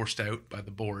forced out by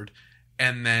the board.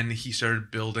 And then he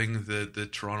started building the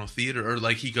Toronto theater, or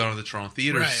like he got on the Toronto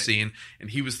theater scene,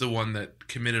 and he was the one that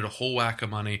committed a whole whack of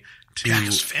money to... Yeah,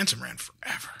 because Phantom ran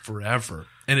forever.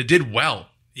 And it did well.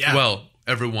 Yeah. Well,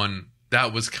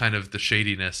 that was kind of the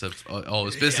shadiness of all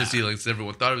his business dealings.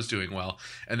 Everyone thought it was doing well.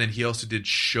 And then he also did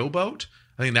Showboat.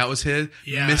 I think that was his.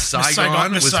 Yeah. Miss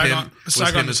Saigon was him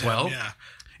Saigon as well. Yeah.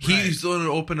 He's the one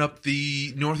to open up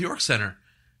the North York Center.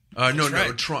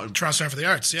 Toronto Center for the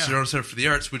Arts, yeah. Toronto Center for the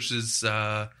Arts, which is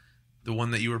the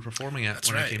one that you were performing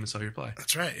at I came and saw your play.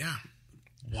 That's right, yeah.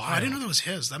 Wow. I didn't know that was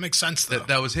his. That makes sense, though.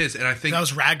 That was his, and I think... That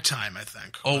was Ragtime, I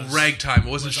think. Ragtime. It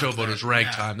wasn't Showboat, it was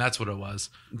Ragtime. Yeah. That's what it was.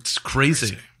 It's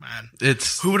crazy. Man.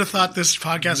 Who would have thought this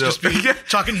podcast just be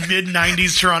talking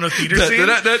mid-90s Toronto theater scene?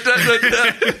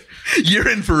 You're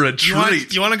in for a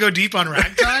treat. You want to go deep on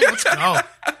Ragtime? Let's go.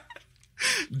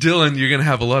 Dylan, you're going to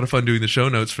have a lot of fun doing the show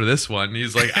notes for this one.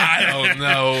 He's like, I don't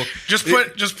know. Just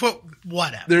put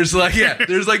whatever. There's like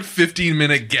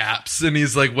 15-minute gaps, and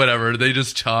he's like, whatever. They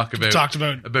just talked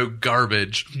about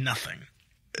garbage. Nothing.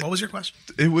 What was your question?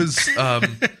 It was,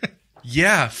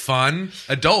 fun.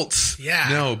 Adults. Yeah.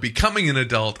 No, becoming an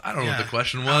adult. I don't know what the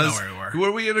question was. I don't know where we were.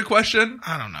 Were we in a question?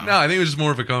 I don't know. No, I think it was just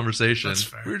more of a conversation. That's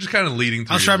fair. We were just kind of leading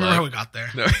through. I'll try to remember how we got there.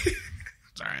 No.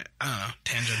 It's all right. I don't know.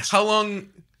 Tangents.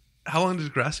 How long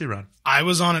did Degrassi run? I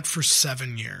was on it for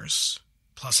 7 years,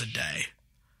 plus a day.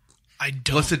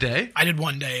 Plus a day? I did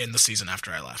 1 day in the season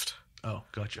after I left. Oh,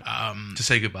 gotcha. To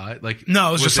say goodbye? No,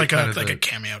 it was just like a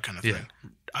cameo kind of thing.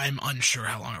 I'm unsure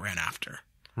how long it ran after.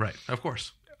 Right, of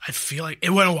course. I feel like it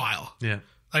went a while. Yeah.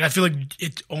 Like I feel like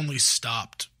it only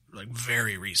stopped like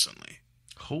very recently.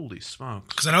 Holy smokes!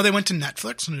 Because I know they went to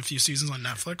Netflix and a few seasons on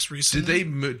Netflix recently.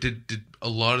 Did a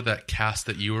lot of that cast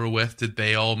that you were with? Did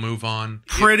they all move on?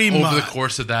 Much over the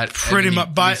course of that. Pretty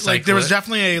much, but like there was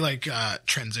definitely a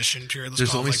transition period.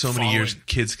 There's only so many years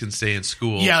kids can stay in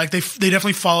school. Yeah, like they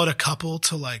definitely followed a couple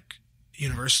to like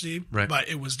university, right? But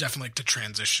it was definitely like to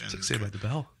transition. It's like Saved by the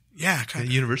Bell. Yeah, kind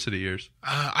of university years.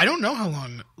 I don't know how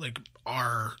long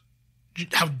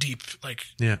how deep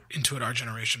into it our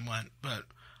generation went, but.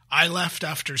 I left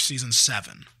after season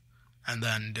 7 and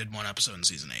then did 1 episode in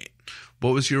season 8.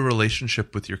 What was your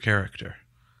relationship with your character?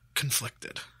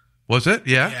 Conflicted. Was it?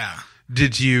 Yeah?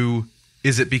 Yeah.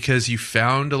 Is it because you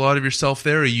found a lot of yourself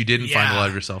there or you didn't find a lot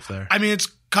of yourself there? I mean, it's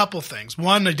a couple things.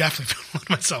 1, I definitely found a lot of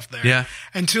myself there. Yeah.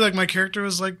 And 2, like my character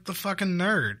was like the fucking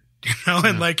nerd, you know?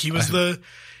 And like he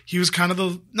was kind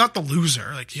of not the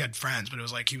loser, like he had friends, but it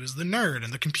was like he was the nerd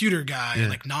and the computer guy, and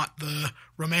like not the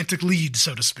romantic lead,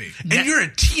 so to speak. And you're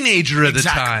a teenager at the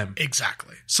time.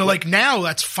 Exactly. So like now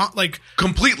that's fun, like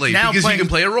completely, because you can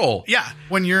play a role. Yeah.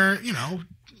 When you're,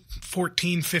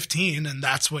 14, 15 and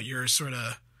that's what you're sort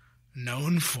of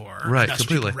known for. Right. That's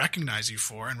completely. what people recognize you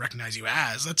for and recognize you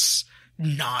as. That's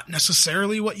not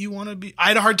necessarily what you want to be. I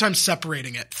had a hard time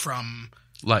separating it from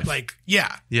life. Like,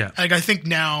 yeah. Yeah. Like I think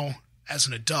now, as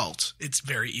an adult, it's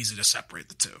very easy to separate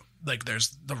the two. Like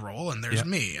there's the role and there's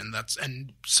me, and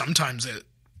sometimes it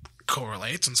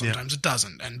correlates and sometimes it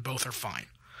doesn't, and both are fine.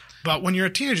 But when you're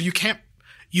a teenager,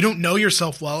 you don't know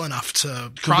yourself well enough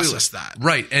to process that.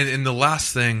 Right. And the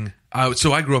last thing,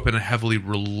 so I grew up in a heavily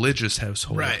religious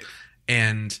household. Right.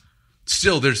 And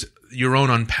still there's your own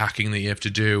unpacking that you have to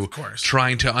do. Of course.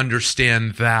 Trying to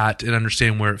understand that and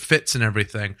understand where it fits and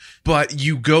everything. But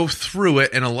you go through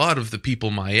it, and a lot of the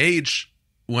people my age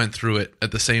went through it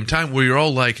at the same time, where you're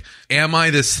all like, am I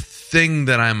this thing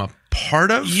that I'm a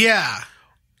part of? Yeah.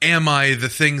 Am I the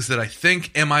things that I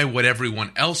think? Am I what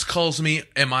everyone else calls me?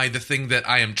 Am I the thing that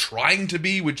I am trying to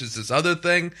be, which is this other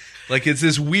thing? Like, it's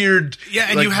this weird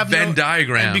and you have Venn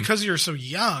diagram. And because you're so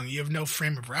young, you have no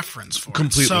frame of reference for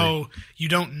Completely. it. So you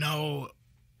don't know,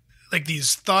 like,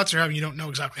 these thoughts you're having, you don't know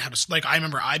exactly how to, like, I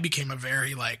remember I became a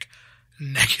very, like,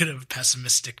 negative,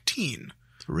 pessimistic teen.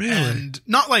 Really? And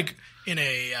not, like, in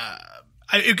a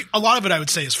lot of it I would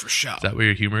say is for show. Is that where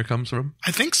your humor comes from? I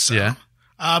think so. Yeah.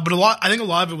 But I think a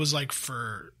lot of it was like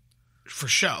for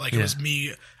show. Like it was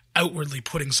me outwardly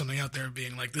putting something out there,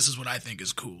 being like, this is what I think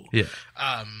is cool. Yeah.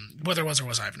 Whether it was or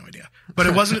was, I have no idea. But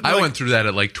it wasn't. I went through that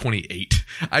at like 28.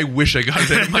 I wish I got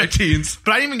it in my teens.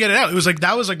 But I didn't even get it out. It was like,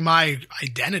 that was like my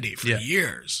identity for Yeah.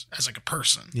 years as like a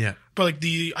person. Yeah. But like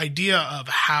the idea of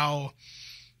how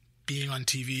being on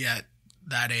TV at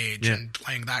that age Yeah. and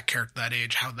playing that character that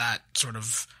age, how that sort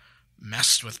of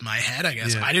messed with my head, I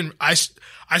guess. Yeah.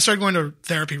 I started going to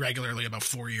therapy regularly about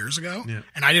 4 years ago, Yeah.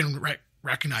 and I didn't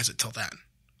recognize it till then.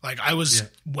 Like, I was Yeah.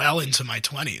 well into my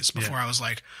 20s before Yeah. I was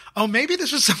like, oh, maybe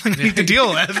this was something I need to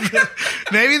deal with.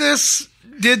 Maybe this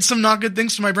did some not good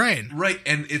things to my brain. Right.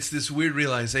 And it's this weird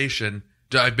realization.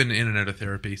 I've been in and out of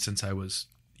therapy since I was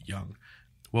young.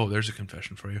 Whoa, there's a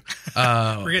confession for you.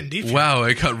 We're getting deep here. Wow,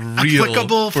 it got real.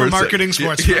 Applicable for a sec. marketing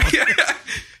Sportsfeld. Yeah.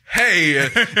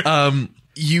 Hey,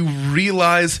 you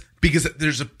realize, because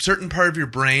there's a certain part of your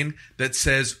brain that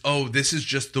says, oh, this is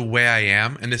just the way I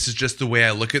am, and this is just the way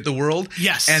I look at the world.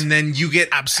 Yes. And then you get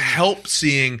Absolutely. help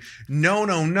seeing,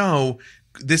 no,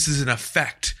 this is an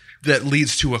effect that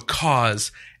leads to a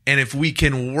cause. And if we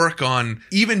can work on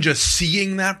even just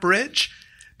seeing that bridge,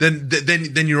 then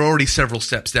you're already several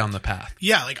steps down the path.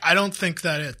 Yeah, like, I don't think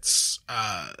that it's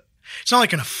not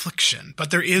like an affliction,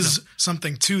 but there is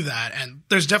something to that. And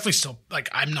there's definitely still, like,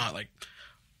 I'm not like,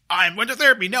 I went to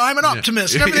therapy. No, I'm an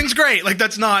optimist. And everything's great. Like,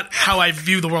 that's not how I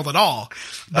view the world at all.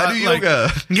 But, I do like,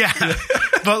 yoga. Yeah.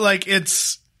 But like,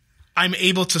 I'm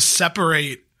able to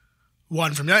separate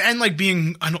one from the other. And like,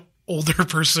 being an older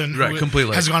person Right, who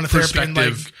completely. has gone to therapy and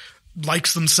like Perspective.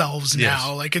 likes themselves Yes.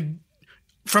 now. Like,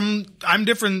 I'm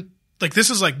different. Like, this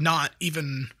is like not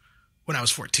even when I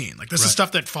was 14. Like, this is Right.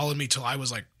 stuff that followed me till I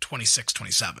was like 26,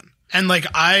 27. And like,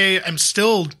 I am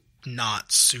still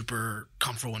not super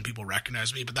comfortable when people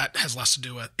recognize me, but that has less to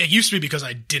do with it. Used to be because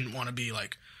I didn't want to be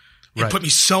like, it Right. put me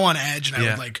so on edge, and I Yeah.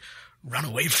 would like run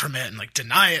away from it and like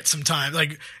deny it sometimes.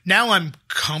 Like, now I'm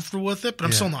comfortable with it, but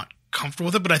I'm Yeah. still not comfortable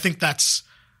with it. But I think that's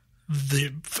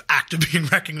the act of being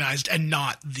recognized and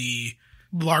not the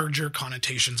larger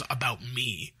connotations about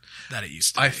me that it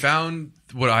used to I be. found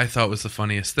what I thought was the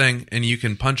funniest thing, and you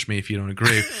can punch me if you don't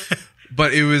agree,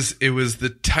 but it was the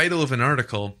title of an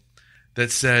article that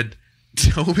said,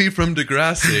 Toby from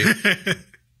Degrassi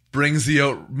brings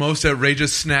the most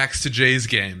outrageous snacks to Jay's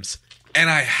games. And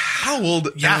I howled,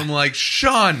 Yeah. and I'm like,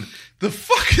 Sean, the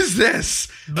fuck is this?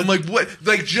 I'm like, what?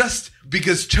 Like, just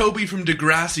because Toby from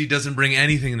Degrassi doesn't bring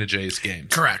anything to Jay's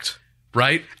games. Correct.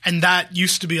 Right? And that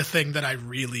used to be a thing that I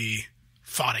really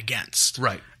fought against.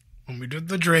 Right. When we did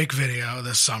the Drake video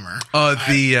this summer. I'm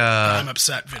I'm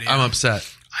upset video. upset.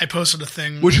 I posted a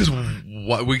thing. Which is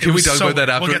what we It can we was talk so- about that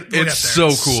after? we'll get there. It's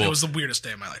so cool. It was the weirdest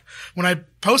day of my life. When I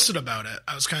posted about it,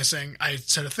 I was kind of saying, I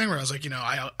said a thing where I was like,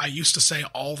 I used to say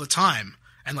all the time,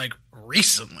 and like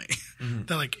recently,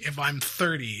 that like, if I'm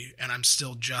 30 and I'm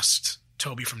still just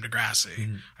Toby from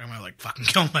Degrassi, I'm gonna like fucking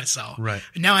kill myself. Right.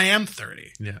 And now I am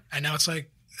 30. Yeah. And now it's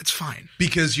like, it's fine.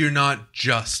 Because you're not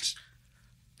just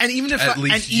And even if At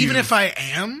least even you- if I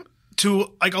am,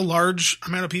 to like a large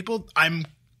amount of people, I'm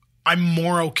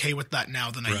more okay with that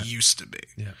now than I Right. used to be.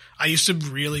 Yeah. I used to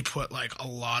really put like a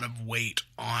lot of weight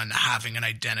on having an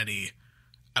identity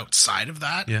outside of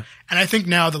that. Yeah. And I think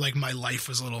now that like my life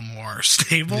was a little more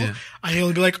stable, Yeah. I able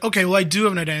to be like, okay, well, I do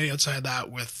have an identity outside of that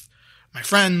with my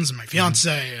friends and my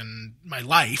fiance and my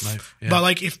life. Yeah. But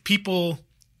like, if people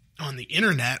on the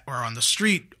internet or on the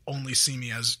street only see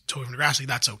me as Toby from Degrassi,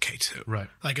 that's okay too. Right.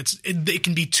 Like, it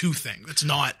can be two things. It's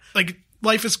not like,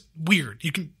 life is weird.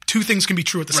 Two things can be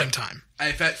true at the same time.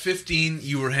 If at 15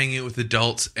 you were hanging out with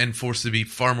adults and forced to be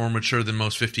far more mature than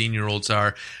most 15-year-olds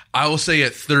are, I will say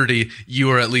at 30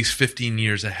 you are at least 15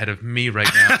 years ahead of me right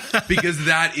now, because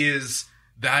that is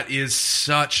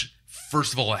such,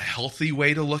 first of all, a healthy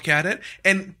way to look at it,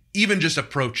 and even just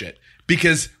approach it.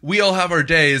 Because we all have our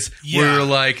days where we're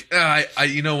like,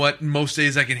 you know what? Most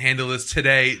days I can handle this.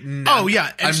 Today, Oh,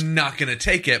 yeah. I'm not going to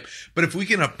take it. But if we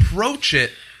can approach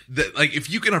it, if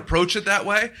you can approach it that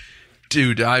way,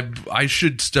 dude, I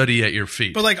should study at your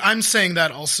feet. But like, I'm saying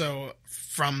that also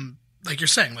from, like you're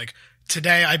saying, like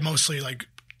today I mostly like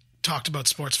talked about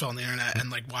Sportsfeld on the internet and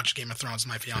like watched Game of Thrones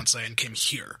with my fiance and came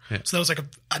here. Yeah. So that was like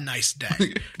a nice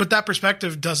day. But that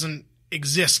perspective doesn't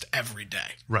exist every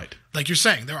day. Right. Like you're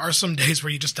saying, there are some days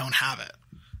where you just don't have it,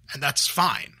 and that's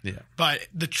fine. Yeah. But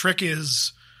the trick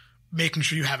is making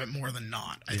sure you have it more than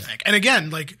not, I think. And again,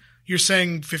 like you're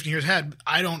saying 15 years ahead,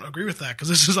 I don't agree with that, because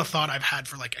this is a thought I've had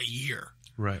for like a year.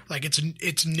 Right. Like it's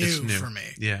new for me.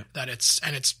 Yeah. That it's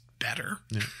better.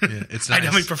 Yeah. It's I nice.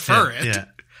 definitely prefer it. Yeah.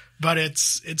 But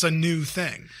it's a new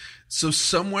thing. So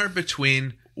somewhere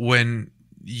between when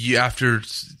you, after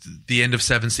the end of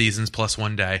 7 seasons plus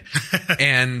 1 day,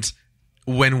 and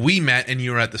when we met and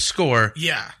you were at the Score,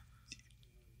 Yeah.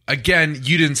 again,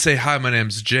 you didn't say, hi, my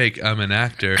name's Jake. I'm an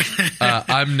actor.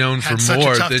 I'm known for Had such a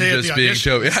more tough than day at just the being auditions.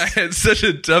 Joe. I had such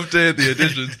a tough day at the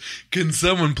auditions. Can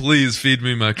someone please feed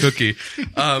me my cookie?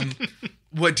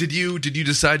 What did you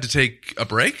decide to take a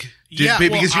break?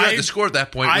 Because you're at the Score at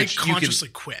that point. I which consciously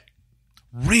quit.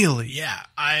 Really? Yeah.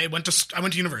 I went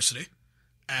to university,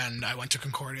 and I went to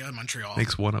Concordia in Montreal.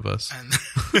 Makes one of us. And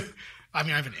I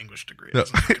mean, I have an English degree. No,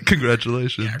 It's fucking-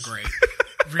 congratulations. yeah, great.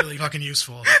 Really fucking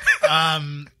useful.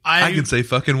 I can say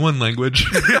fucking one language.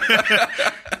 So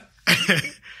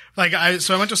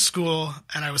I went to school,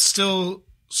 and I was still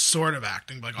sort of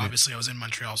acting. Like, obviously, I was in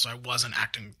Montreal, so I wasn't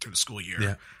acting through the school year.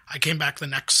 Yeah. I came back the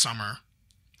next summer,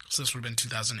 so this would have been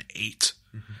 2008,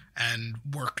 and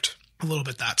worked a little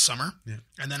bit that summer. Yeah.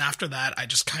 And then after that, I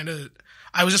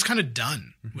was just kind of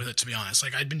done with it, to be honest.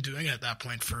 Like, I'd been doing it at that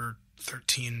point for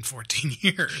 13, 14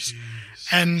 years. Jeez.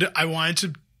 And I wanted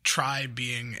to try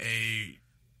being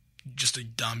just a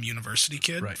dumb university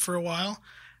kid for a while,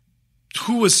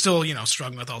 who was still,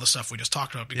 struggling with all the stuff we just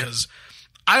talked about, because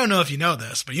I don't know if you know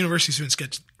this, but university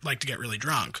students like to get really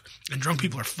drunk, and drunk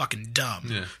people are fucking dumb.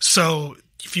 Yeah. So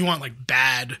if you want like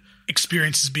bad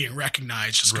experiences being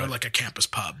recognized, just go to like a campus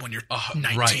pub when you're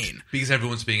 19. Right. Because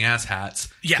everyone's being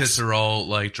asshats. Yes. Because they're all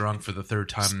like drunk for the third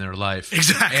time in their life.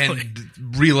 Exactly.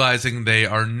 And realizing they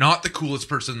are not the coolest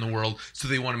person in the world, so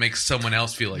they want to make someone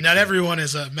else feel like Not shit. everyone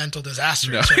is a mental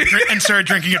disaster and started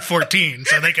drinking at 14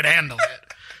 so they could handle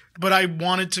it. But I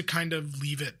wanted to kind of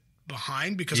leave it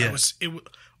behind, because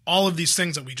all of these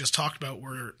things that we just talked about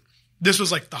this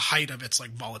was like the height of its like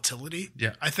volatility,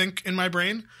 I think, in my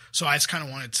brain. So I just kind of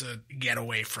wanted to get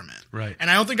away from it. Right. And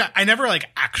I don't think I never like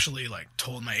actually like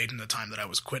told my agent at the time that I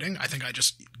was quitting. I think I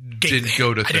just Didn't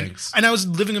go to things. And I was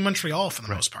living in Montreal for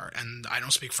the most part, and I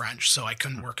don't speak French, so I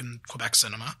couldn't work in Quebec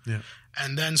cinema. Yeah.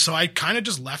 And then so I kind of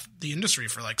just left the industry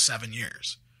for like 7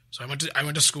 years. So I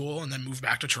went to school and then moved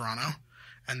back to Toronto.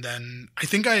 And then I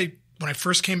think when I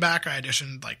first came back, I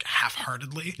auditioned like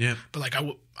half-heartedly. Yeah. But like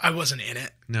I wasn't in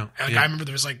it. No. Like I remember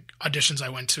there was like auditions I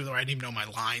went to where I didn't even know my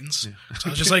lines. Yeah. So I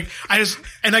was just like,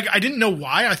 I didn't know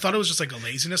why. I thought it was just like a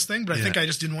laziness thing, but I think I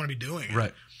just didn't want to be doing it.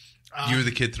 Right. You were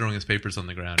the kid throwing his papers on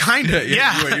the ground. Kind of.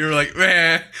 Yeah. You were like,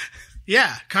 meh.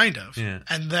 Yeah, kind of. Yeah.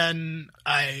 And then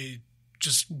I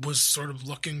just was sort of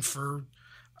looking for.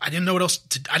 I didn't know what else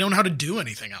I don't know how to do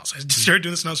anything else. I started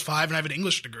doing this when I was 5, and I have an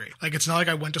English degree. Like, it's not like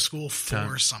I went to school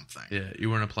for something. Yeah,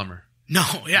 you weren't a plumber. No,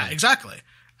 exactly.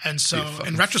 And so,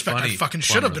 in retrospect, I fucking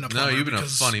should have been a plumber. No, you've been a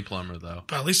funny plumber, though.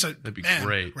 But at least that'd be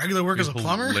great. Regular work as a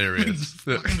plumber? Hilarious.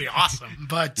 Fucking be awesome.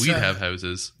 But we'd have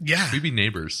houses. Yeah. We'd be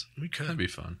neighbors. We could. That'd be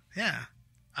fun. Yeah.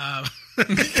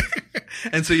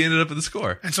 And so you ended up at the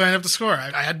Score. And so I ended up at the Score.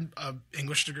 I had an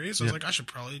English degree, so I was like, I should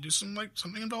probably do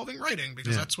something involving writing,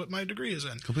 because that's what my degree is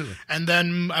in. Completely. And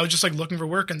then I was just like looking for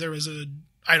work, and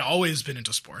I'd always been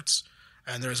into sports,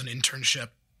 and there was an internship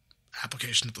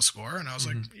application at the Score, and I was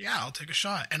like, yeah, I'll take a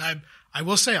shot. And I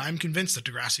will say, I'm convinced that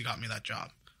Degrassi got me that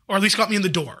job, or at least got me in the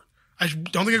door. I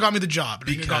don't think it got me the job,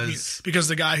 because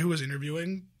the guy who was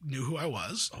interviewing knew who I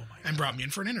was and brought me in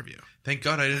for an interview. Thank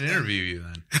God I didn't interview you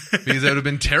then, because that would have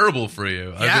been terrible for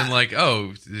you. I've been like,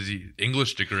 is he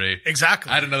English degree?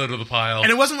 Exactly. Add another to the pile. And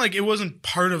it wasn't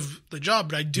part of the job,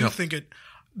 but I do think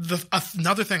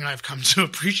another thing I've come to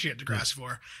appreciate Degrassi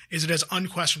for is it has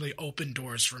unquestionably opened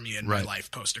doors for me in my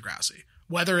life post Degrassi.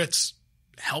 Whether it's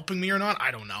helping me or not, I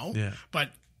don't know. Yeah.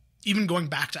 But even going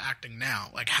back to acting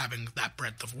now, like having that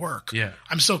breadth of work,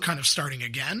 I'm still kind of starting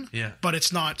again. Yeah. But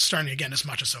it's not starting again as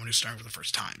much as someone who's starting for the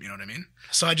first time. You know what I mean?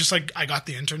 So I just I got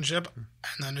the internship,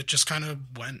 and then it just kind of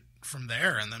went from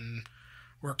there, and then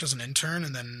worked as an intern,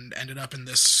 and then ended up in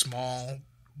this small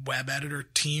web editor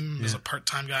team as a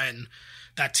part-time guy. And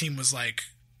that team was like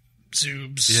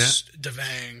Zoobs,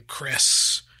 Devang,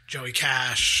 Chris, Joey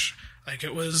Cash. Like,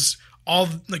 it was all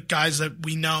the guys that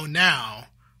we know now.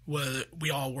 We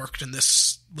all worked in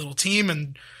this little team,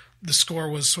 and the Score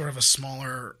was sort of a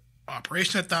smaller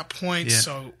operation at that point. Yeah.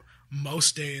 So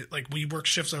most days, like, we worked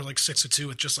shifts that were like 6 to 2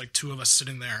 with just like 2 of us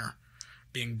sitting there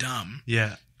being dumb.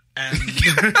 Yeah. And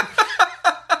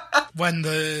when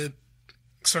the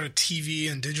sort of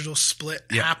TV and digital split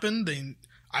happened,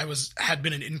 I had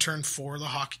been an intern for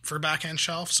for Backhand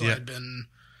Shelf. So I'd been,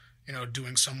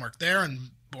 doing some work there, and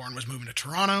Bourne was moving to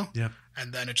Toronto. Yeah.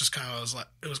 And then it just kind of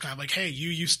was kind of like, hey, you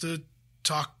used to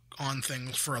talk on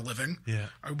things for a living. Yeah.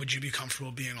 Or would you be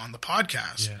comfortable being on the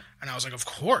podcast? Yeah. And I was like, of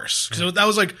course. Because that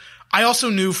was like, I also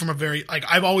knew from a very, like,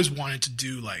 I've always wanted to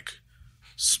do like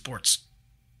sports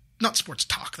not sports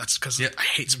talk. That's because Yeah. I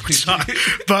hate sports talk.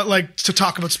 But like to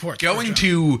talk about sports. Going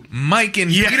to Mike in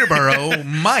Peterborough.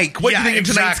 Mike, what do you think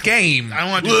of tonight's game? I don't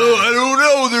want to. I don't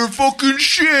know. They're fucking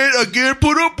shit. I can't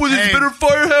put up with it. Hey. Better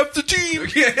fire half the team.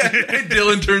 Yeah.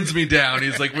 Dylan turns me down.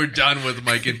 He's like, we're done with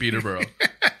Mike in Peterborough.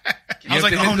 I was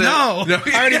like, oh no,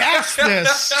 I already asked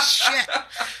this. Shit.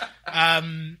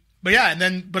 But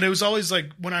yeah, but it was always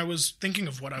like when I was thinking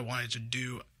of what I wanted to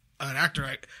do as an actor,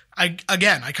 I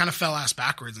kind of fell ass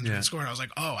backwards into the score, and I was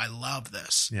like, oh, I love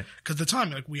this. Yeah. Because at the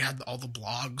time, like we had all the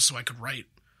blogs, so I could write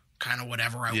kind of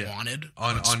whatever I wanted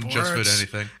on just about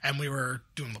anything. And we were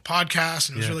doing the podcast,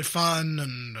 and it was really fun,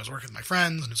 and I was working with my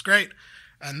friends, and it was great.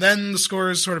 And then the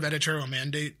score's sort of editorial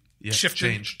mandate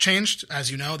changed.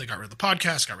 As you know, they got rid of the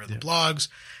podcast, got rid of the blogs,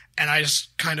 and I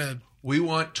just kind of... We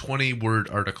want 20-word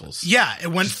articles. Yeah, it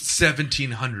went...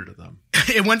 1,700 of them.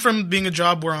 It went from being a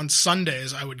job where on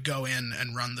Sundays I would go in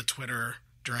and run the Twitter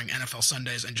during NFL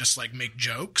Sundays and just like make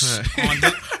jokes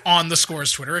on the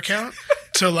Score's Twitter account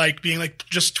to like being like,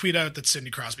 just tweet out that Sidney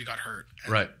Crosby got hurt.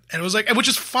 And it was like, which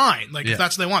is fine. Like if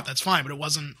that's what they want, that's fine. But it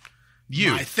wasn't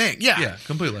my thing. Yeah,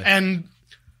 completely. And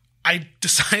I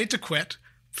decided to quit.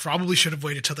 Probably should have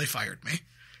waited till they fired me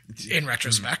in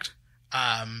retrospect.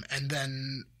 And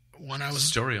then when I was...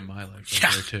 Story of my life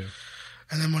right there too.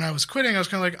 And then when I was quitting, I was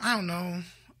kind of like, I don't know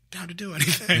how to do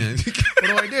anything. What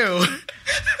do I do?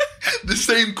 The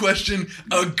same question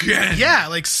again. Yeah,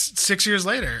 like 6 years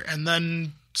later. And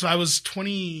then, so I was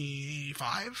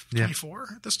 25, 24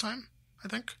 at this time, I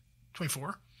think.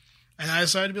 24. And I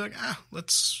decided to be like,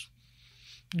 let's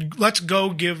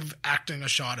go give acting a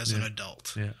shot as an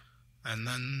adult. Yeah. And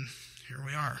then here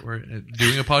we are. We're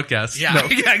doing a podcast. Yeah,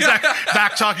 exactly.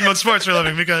 Back talking about sports for a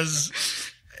living because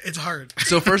it's hard.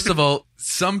 So first of all,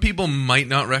 some people might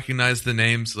not recognize the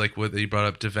names, like what you brought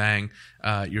up, Devang,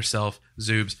 yourself,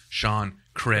 Zoobs, Sean,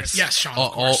 Chris. Yes, Sean,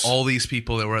 of course. All these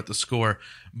people that were at the Score.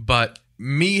 But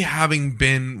me having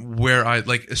been where I,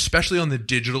 like, especially on the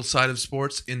digital side of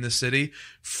sports in the city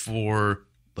for,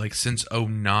 like, since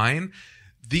 2009,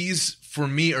 these, for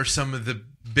me, are some of the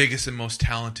biggest and most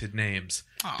talented names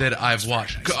that I've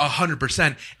watched. Nice.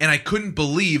 100%. And I couldn't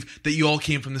believe that you all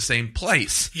came from the same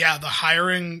place. Yeah, the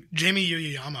hiring, Jamie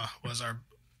Yuyama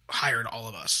hired all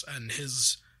of us, and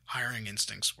his hiring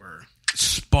instincts were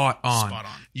spot on.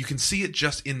 You can see it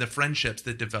just in the friendships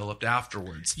that developed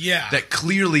afterwards. Yeah. That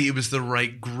clearly it was the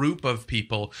right group of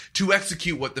people to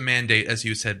execute what the mandate, as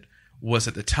you said, was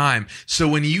at the time. So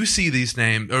when you see these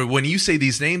names, or when you say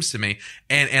these names to me,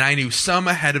 and I knew some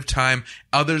ahead of time,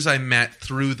 others I met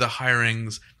through the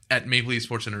hirings at Maple Leaf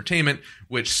Sports Entertainment,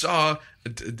 which saw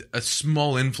a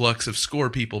small influx of Score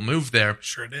people move there.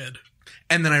 Sure did.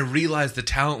 And then I realized the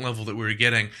talent level that we were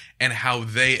getting and how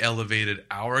they elevated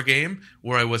our game,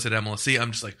 where I was at MLSE.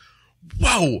 I'm just like,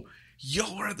 whoa,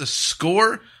 y'all were at the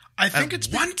Score? I think it's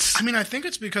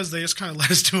because they just kind of let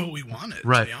us do what we wanted,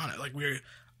 to be honest. Like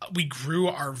we grew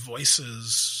our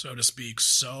voices, so to speak,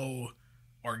 so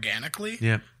organically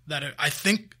that I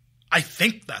think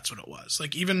that's what it was.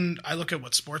 Like even I look at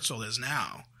what Sportsfeld is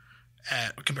now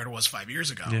compared to what it was 5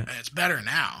 years ago, and it's better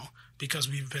now because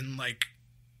we've been like,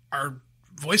 our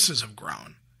voices have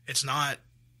grown. It's not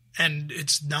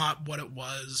what it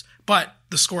was, but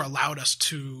the Score allowed us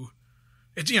to.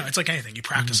 It's like anything. You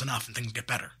practice enough and things get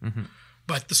better. Mm-hmm.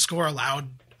 But the Score allowed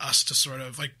us to sort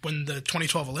of, like, when the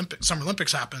 2012 Summer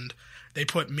Olympics happened, they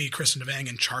put me, Chris, and Devang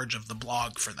in charge of the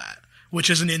blog for that, which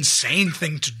is an insane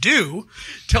thing to do.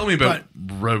 Tell me about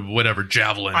whatever,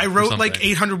 javelin. I wrote like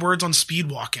 800 words on speed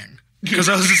walking because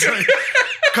I was just like,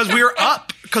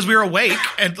 because we were awake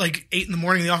at like 8 in the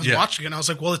morning in the office watching it, and I was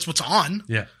like, well, it's what's on.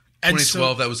 Yeah. And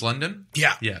 2012, that was London?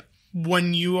 Yeah. Yeah.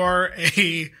 When you are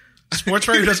a sports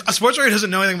writer, doesn't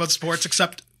know anything about sports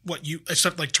except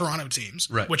like Toronto teams,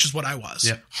 which is what I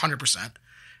was, 100%.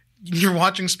 You're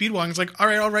watching speedwalking. It's like, all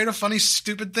right, I'll write a funny,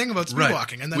 stupid thing about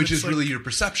speedwalking, and then which is like, really your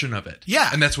perception of it. Yeah,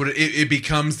 and that's what it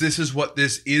becomes. This is what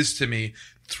this is to me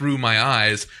through my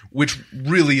eyes, which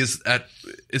really is at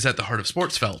the heart of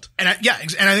Sportsfeld. And I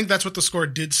think that's what the Score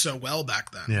did so well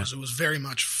back then. Was it was very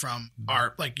much from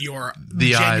our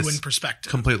the genuine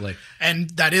perspective, completely. And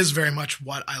that is very much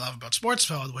what I love about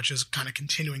Sportsfeld, which is kind of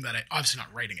continuing that. Obviously,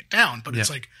 not writing it down, but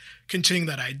it's like continuing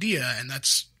that idea, and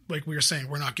that's. Like we were saying,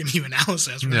 we're not giving you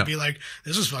analysis. We're going to be like,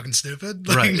 this is fucking stupid.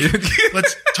 Like,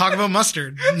 let's talk about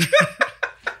mustard.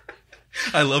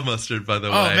 I love mustard, by the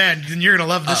way. Oh man, then you're gonna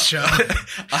love this show.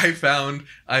 I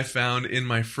found in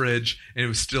my fridge, and it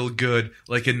was still good,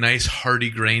 like a nice hearty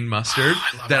grain mustard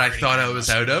that I thought I was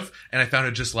out of, and I found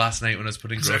it just last night when I was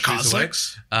putting groceries away.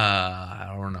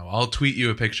 I don't know. I'll tweet you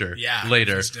a picture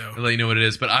later and let you know what it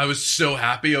is. But I was so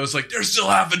happy. I was like, there's still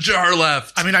half a jar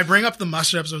left. I mean, I bring up the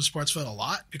mustard episode of Sportsfeld a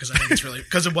lot because I think it's really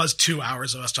because it was 2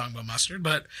 hours of us talking about mustard,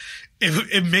 but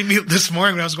it made me this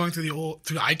morning when I was going through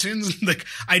iTunes, like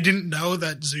I didn't know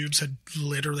that Zoobs had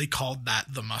literally called that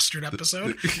the mustard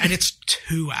episode, and it's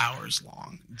 2 hours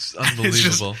long. It's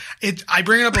unbelievable. I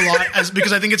bring it up a lot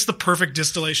because I think it's the perfect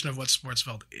distillation of what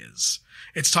Sportsfeld is.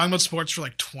 It's talking about sports for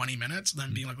like 20 minutes, and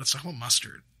then being like, let's talk about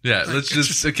mustard. Yeah, like, let's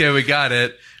just okay, we got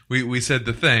it. We said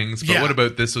the things, but what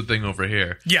about this thing over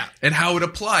here? Yeah. And how it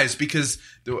applies, because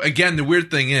again, the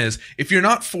weird thing is, if you're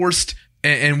not forced,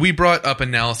 and we brought up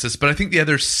analysis, but I think the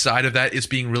other side of that is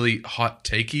being really hot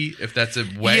takey, if that's a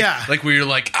way. Yeah. Like where you're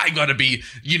like, I gotta be,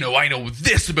 I know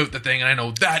this about the thing, and I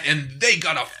know that, and they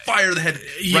gotta fire the head.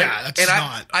 Yeah, right? that's and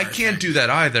not I can't do that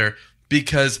either,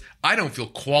 because I don't feel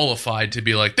qualified to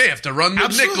be like, they have to run the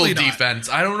nickel defense.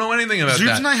 I don't know anything about Zoobs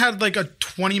that. and I had like a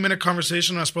 20-minute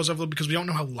conversation on Sportsfeld because we don't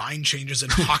know how line changes in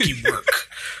hockey work.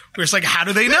 We're just like, how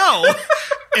do they know?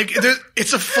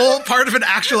 It's a full part of an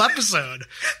actual episode.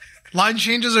 Line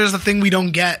changes are the thing we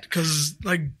don't get because,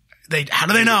 like, how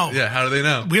do they know? Yeah, how do they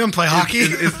know? We don't play hockey.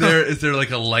 Is there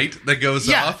like a light that goes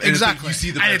off? And exactly. You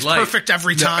see the and red it's light. perfect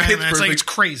every time. No, it's like, it's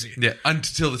crazy. Yeah,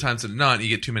 until the times that not, you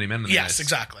get too many men in the Yes, ice.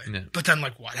 exactly. Yeah. But then,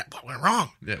 like, what went wrong?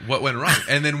 Yeah, what went wrong?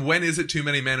 And then when is it too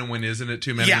many men and when isn't it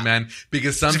too many men?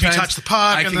 Because sometimes if you touch the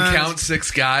puck I can count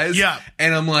 6 guys. Yeah.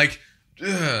 And I'm like,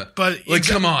 ugh. But like,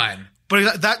 come on.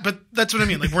 But that's what I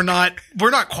mean. Like, we're not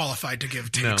qualified to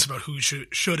give takes about who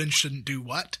should and shouldn't do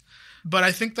what. But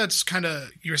I think that's kind of,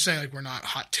 you were saying, like, we're not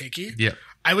hot takey. Yeah.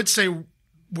 I would say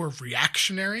we're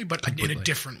reactionary, but in a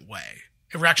different way.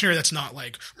 A reactionary that's not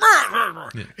like,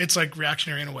 it's like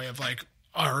reactionary in a way of like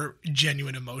our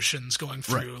genuine emotions going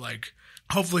through, like,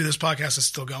 hopefully this podcast is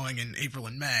still going in April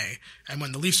and May. And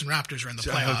when the Leafs and Raptors are in the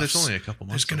playoffs, there's only a couple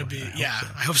months. There's going to be,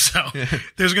 I hope so. Yeah.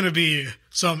 There's going to be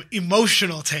some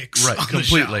emotional takes on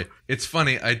completely. the show. It's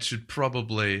funny.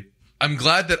 I'm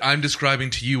glad that I'm describing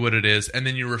to you what it is, and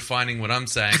then you're refining what I'm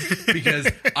saying, because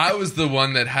I was the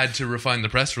one that had to refine the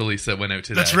press release that went out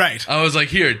today. That's right. I was like,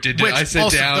 here, did I sit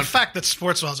also, down? The fact that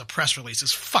Sportsfeld has a press release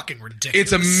is fucking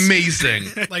ridiculous. It's amazing.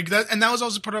 Like that, and that was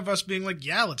also part of us being like,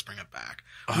 yeah, let's bring it back.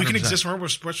 100%. We can exist in a world where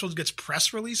Sportsfeld gets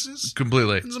press releases.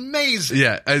 Completely. It's amazing.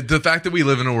 Yeah, the fact that we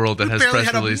live in a world that has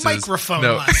press releases. We barely had a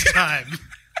microphone last time.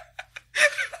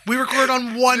 We recorded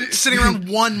on sitting around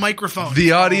one microphone.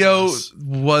 The audio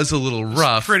was a little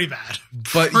rough. Pretty bad.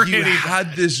 But you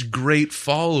had this great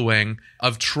following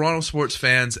of Toronto sports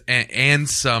fans and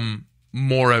some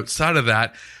more outside of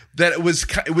that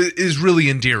is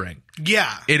really endearing.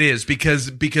 Yeah. It is, because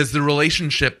the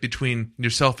relationship between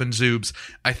yourself and Zoobs,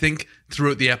 I think,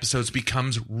 throughout the episodes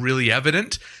becomes really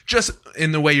evident, just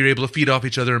in the way you're able to feed off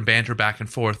each other and banter back and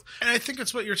forth. And I think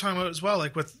that's what you're talking about as well.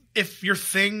 Like, if your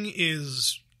thing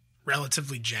is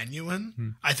relatively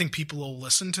genuine, I think people will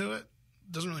listen to it.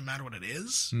 Doesn't really matter what it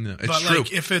is. No, it's but true.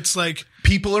 Like, if it's like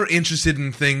people are interested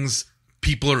in things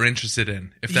people are interested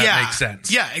in, if that makes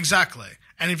sense. Yeah, exactly.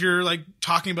 And if you're like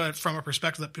talking about it from a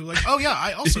perspective that people are like, oh yeah,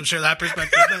 I also share that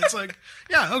perspective, then it's like,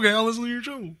 yeah, okay, I'll listen to your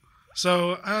show.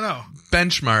 So I don't know.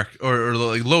 Benchmark or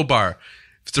like low bar.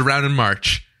 If it's around in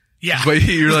March. Yeah. But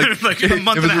you're like, like a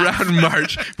month if it's around in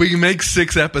March, we can make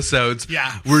 6 episodes.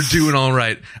 Yeah. We're doing all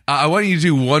right. I want you to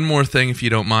do one more thing, if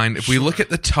you don't mind. If we look at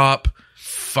the top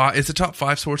 5, it's the top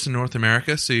 5 sports in North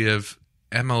America. So you have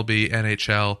MLB,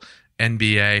 NHL,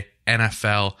 NBA,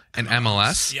 NFL, and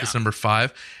MLS. Yeah. It's number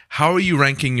 5. How are you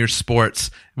ranking your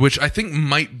sports? Which I think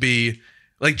might be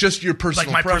like just your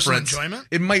personal like my preference. personal enjoyment?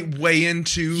 It might weigh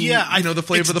into the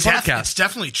flavor of the podcast. It's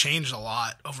definitely changed a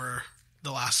lot over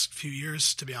the last few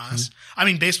years, to be honest. I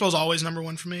mean, baseball's always number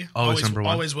 1 for me. Always number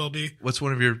 1. Always will be. What's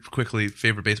one of your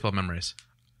favorite baseball memories?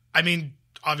 I mean,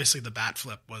 obviously the bat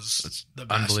flip was the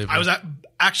best. Unbelievable.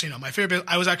 I was my favorite.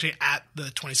 I was actually at the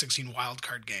 2016 wild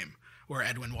card game where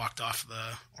Edwin walked off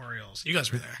the Orioles. You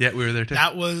guys were there. Yeah, we were there too.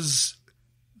 That was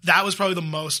probably the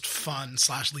most fun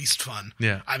 / least fun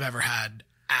I've ever had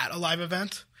at a live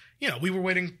event. We were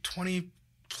waiting 20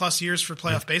 plus years for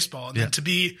playoff baseball, and then to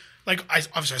be like, I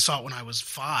saw it when I was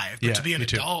 5, but to be an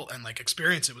adult and like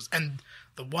experience it and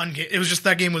the one game, it was just,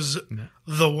 that game was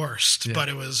the worst, but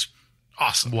it was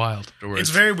awesome. Wild.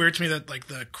 It's very weird to me that like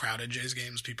the crowded Jays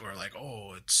games, people are like,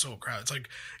 oh, it's so crowded. It's like,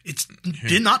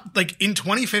 did not, like in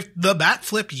 2015, the bat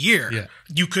flip year,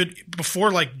 you could,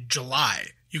 before like July,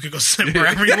 you could go sit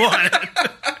wherever you want.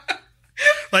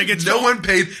 Like it's No one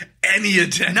paid any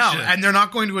attention. No, and they're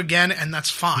not going to again, and that's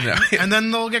fine. No. And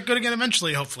then they'll get good again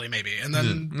eventually, hopefully, maybe. And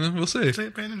then We'll see. pay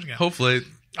attention again. Hopefully, be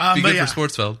but good yeah. for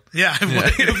Sportsfeld. Yeah,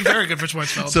 it would be very good for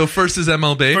Sportsfeld. So first is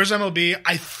MLB. First MLB,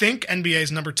 I think NBA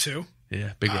is number 2.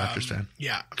 Yeah, big Raptors fan.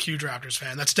 Yeah, huge Raptors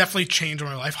fan. That's definitely changed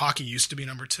my life. Hockey used to be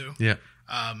number 2. Yeah.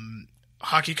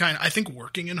 Hockey I think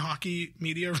working in hockey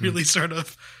media really sort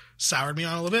of soured me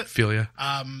on a little bit. Feel ya.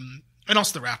 And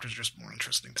also the Raptors are just more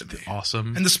interesting to me.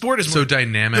 Awesome. And the sport is so more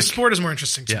dynamic. The sport is more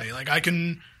interesting to Yeah. me. Like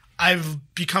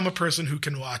I've become a person who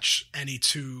can watch any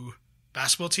 2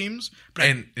 basketball teams, but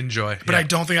and enjoy. But I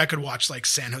don't think I could watch like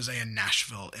San Jose and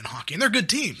Nashville in hockey. And they're good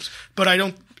teams, but I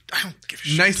don't give a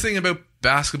shit. Nice thing about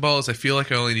basketball is I feel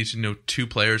like I only need to know 2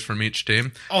 players from each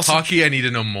team. Also Hockey, I need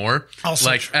to know more. Also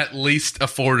like true. at least a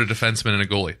forward, a defenseman, and a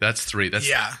goalie. That's 3. That's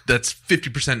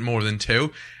 50% more than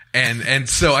 2. And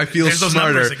so I feel There's those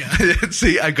smarter. numbers again.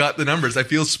 See, I got the numbers. I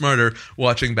feel smarter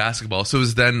watching basketball. So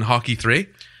is then hockey 3?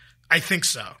 I think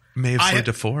so. May have slid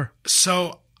to 4.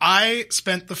 So I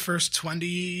spent the first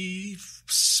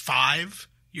 25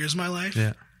 years of my life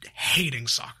hating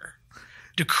soccer.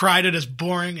 Decried it as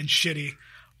boring and shitty.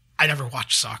 I never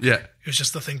watched soccer. Yeah. It was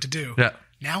just the thing to do. Yeah.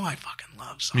 Now I fucking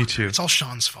love soccer. Me too. It's all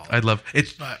Sean's fault. I'd love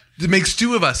it. But It makes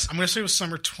 2 of us. I'm going to say it was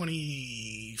summer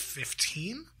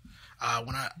 2015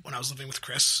 when I was living with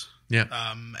Chris. Yeah.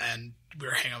 And we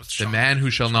were hanging out with The Sean. man who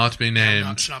shall not be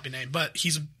named. Should not be named, but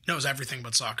he knows everything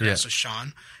about soccer. Yeah. So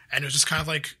Sean, and it was just kind of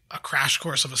like a crash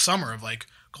course of a summer of like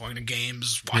going to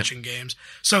games, watching games.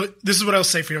 So this is what I'll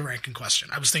say for your ranking question.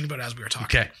 I was thinking about it as we were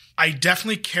talking. Okay. I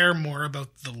definitely care more about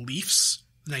the Leafs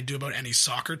than I do about any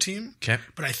soccer team. Okay.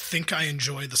 But I think I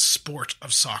enjoy the sport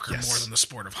of soccer more than the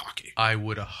sport of hockey. I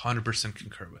would 100%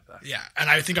 concur with that. Yeah, and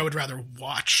I think I would rather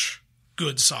watch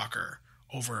good soccer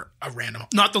over a random,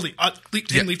 not the Leafs,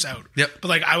 Leafs out. Yep. But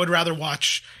like I would rather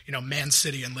watch, Man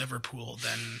City and Liverpool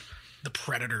than the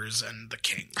Predators and the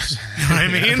Kings. You know what I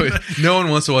mean? No one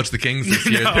wants to watch the Kings this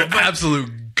year. No, They're but-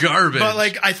 absolute garbage. But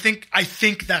like I think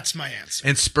that's my answer.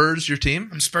 And Spurs, your team?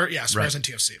 I'm Spurs, Right. and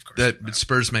TFC, of course. That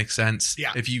Spurs makes sense.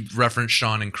 Yeah. If you reference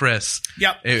Sean and Chris.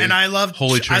 Yep. And I love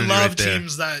Trinity right there.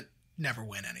 teams that never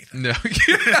win anything. No.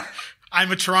 I'm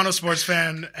a Toronto sports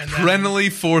fan, and then Perennially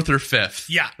 4th or 5th.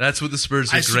 Yeah. That's what the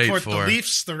Spurs are I great support for. the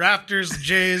Leafs, the Raptors, the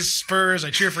Jays, Spurs. I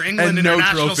cheer for England And no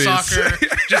international trophies. soccer.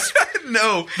 Just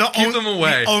No, keep them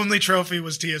away. The only trophy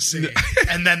was TFC,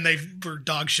 and then they were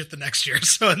dog shit the next year.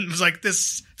 So it was like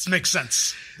this makes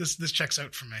sense. This checks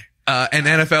out for me. And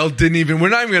NFL didn't even. We're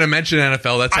not even going to mention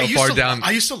NFL. That's how far down.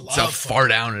 I used to love. That's how far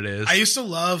down it is. I used to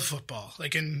love football.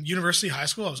 Like in university, high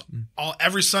school, I was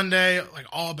every Sunday, like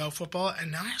all about football,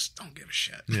 and now I just don't give a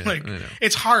shit. Yeah, like I know.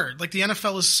 it's hard. Like the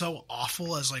NFL is so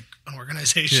awful as like an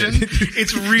organization.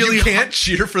 It's really you can't hard.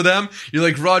 cheer for them. You're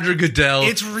like Roger Goodell.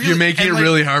 It's really, You're making it and, like,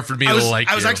 really hard for me to like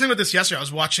you. I was actually thinking about this yesterday. I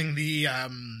was watching the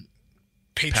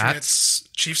Patriots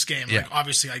Chiefs game. Yeah. Like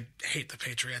obviously, I hate the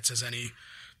Patriots as any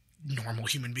normal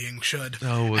human being should.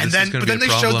 Oh, well, and this is gonna be a they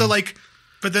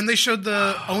problem. showed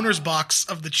the owner's box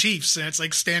of the Chiefs, and it's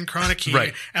like Stan Kroenke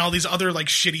Right. and all these other like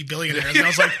shitty billionaires. And I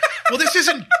was like, well, this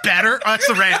isn't better. Oh,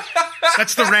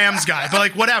 that's the Rams guy. But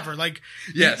like whatever. Like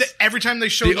Yes. every time they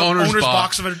show The the owner's owner's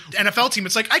box. box of an NFL team,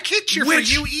 it's like I can't cheer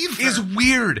Which for you either. is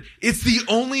weird. It's the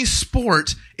only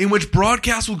sport in which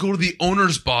broadcast will go to the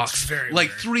owner's box It's very like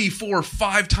weird. 3, 4,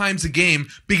 5 times a game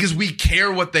because we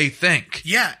care what they think.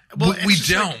 Yeah, well, But we it's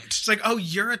just like- don't. it's like, oh,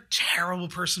 you're a terrible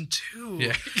person too.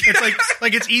 Yeah. It's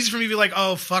like it's easy for me to be like,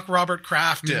 oh, fuck Robert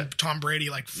Kraft Yeah. and Tom Brady,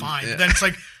 like fine. Yeah. Then it's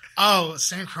like, oh,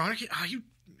 Stan Kroenke, oh, you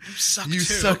suck. You too.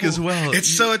 suck as well.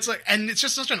 It's like, and it's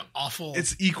just such an awful.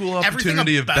 It's equal everything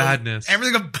opportunity of about- badness.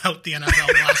 Everything about the NFL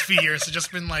in the last few years has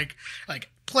just been like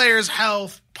players'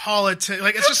 health, politics.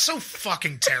 Like it's just so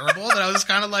fucking terrible that I was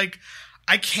kind of like,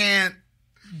 I can't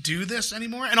do this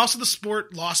anymore. And also, the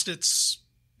sport lost its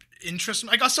interest.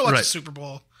 Like I still watch Right. the Super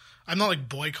Bowl. I'm not like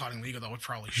boycotting League, though I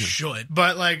probably should.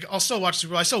 But like, I'll still watch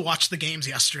Super Bowl. I still watched the games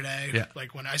yesterday. Yeah.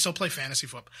 Like when I still play fantasy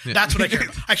football. That's what I care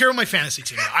about. I care about my fantasy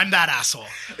team. I'm that asshole.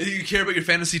 You care about your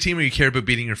fantasy team or you care about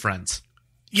beating your friends?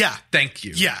 Yeah. Thank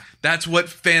you. Yeah. That's what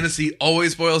fantasy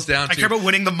always boils down to. I care about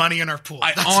winning the money in our pool.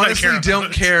 I That's what honestly care about.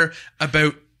 don't care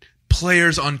about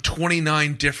players on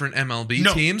 29 different MLB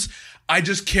No. teams. I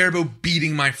just care about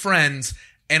beating my friends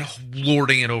and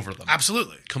lording it over them.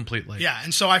 Absolutely. Completely. Yeah,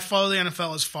 and so I follow the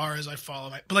NFL as far as I follow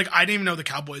my. But like, I didn't even know the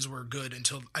Cowboys were good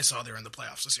until I saw they were in the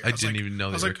playoffs this year. I was didn't like- even know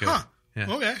I was they like, were good. huh,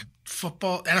 Yeah. okay.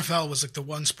 Football, NFL was like the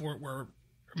one sport where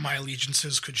my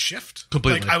allegiances could shift.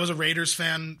 Completely. Like, I was a Raiders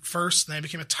fan first, then I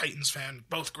became a Titans fan.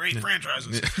 Both great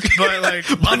franchises. But, like,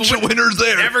 Bunch of winners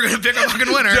there. Never going to pick a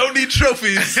fucking winner. Don't need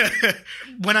trophies.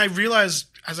 When I realized,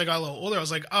 as I got a little older, I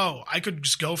was like, oh, I could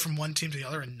just go from one team to the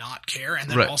other and not care. And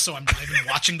then also I'm not even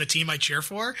watching the team I cheer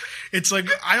for. It's like,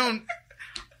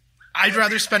 I'd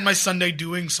rather spend my Sunday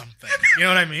doing something. You know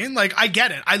what I mean? Like, I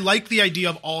get it. I like the idea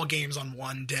of all games on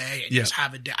one day and just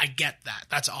have a day. I get that.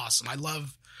 That's awesome.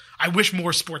 I wish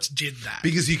more sports did that.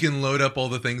 Because you can load up all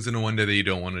the things in a one day that you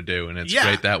don't want to do, and it's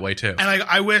great that way too. And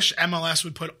I wish MLS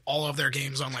would put all of their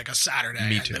games on like a Saturday.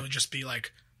 Me too. And it would just be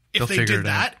like, if they did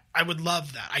that, I would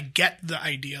love that. I get the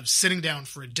idea of sitting down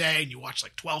for a day and you watch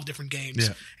like 12 different games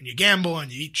and you gamble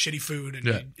and you eat shitty food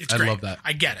and it's great. I love that.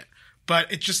 I get it.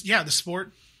 But it's just, the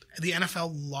sport, the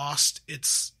NFL lost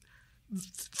its,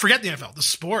 forget the NFL, the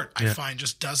sport I find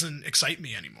just doesn't excite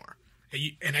me anymore.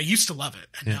 And I used to love it.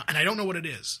 And I don't know what it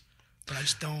is. But I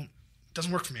just don't, it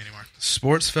doesn't work for me anymore.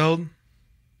 Sportsfeld,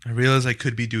 I realized I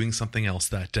could be doing something else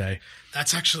that day.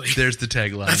 That's actually... There's the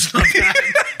tagline. That's not bad.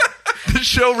 The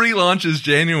show relaunches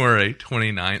January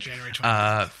 29th. January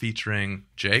 29th. Featuring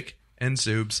Jake and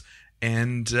Zoobs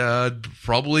and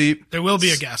probably... There will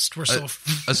be a guest. We're still...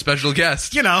 a special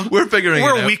guest. You know. We're figuring it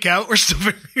out. We're a week out. We're still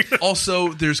figuring it out.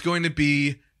 Also, there's going to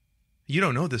be... You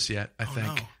don't know this yet, I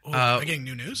think. No. Oh, am I getting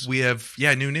new news? We have,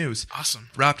 new news. Awesome.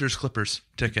 Raptors Clippers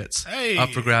tickets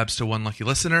up for grabs to one lucky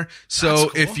listener. So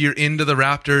if you're into the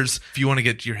Raptors, if you want to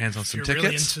get your hands on some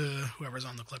tickets. Really into whoever's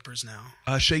on the Clippers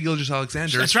now. Shea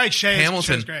Gilgeous-Alexander. That's right.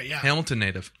 Hamilton. Shea's great, Hamilton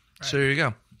native. Right. So there you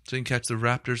go. So you can catch the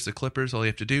Raptors, the Clippers. All you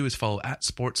have to do is follow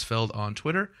 @Sportsfeld on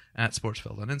Twitter,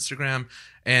 @Sportsfeld on Instagram.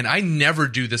 And I never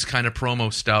do this kind of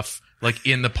promo stuff like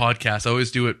in the podcast. I always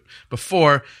do it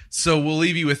before. So we'll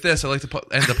leave you with this. I like to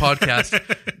end the podcast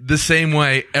the same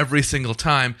way every single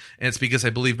time. And it's because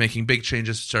I believe making big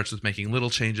changes starts with making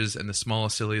little changes. And the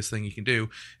smallest, silliest thing you can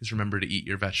do is remember to eat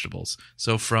your vegetables.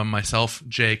 So from myself,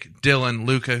 Jake, Dylan,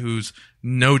 Luca, who's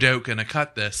no doubt going to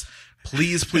cut this,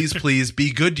 please, please, please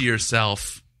be good to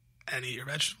yourself. And eat your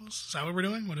vegetables? Is that what we're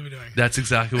doing? What are we doing? That's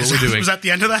exactly what we're doing. Was that the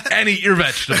end of that? And eat your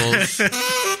vegetables.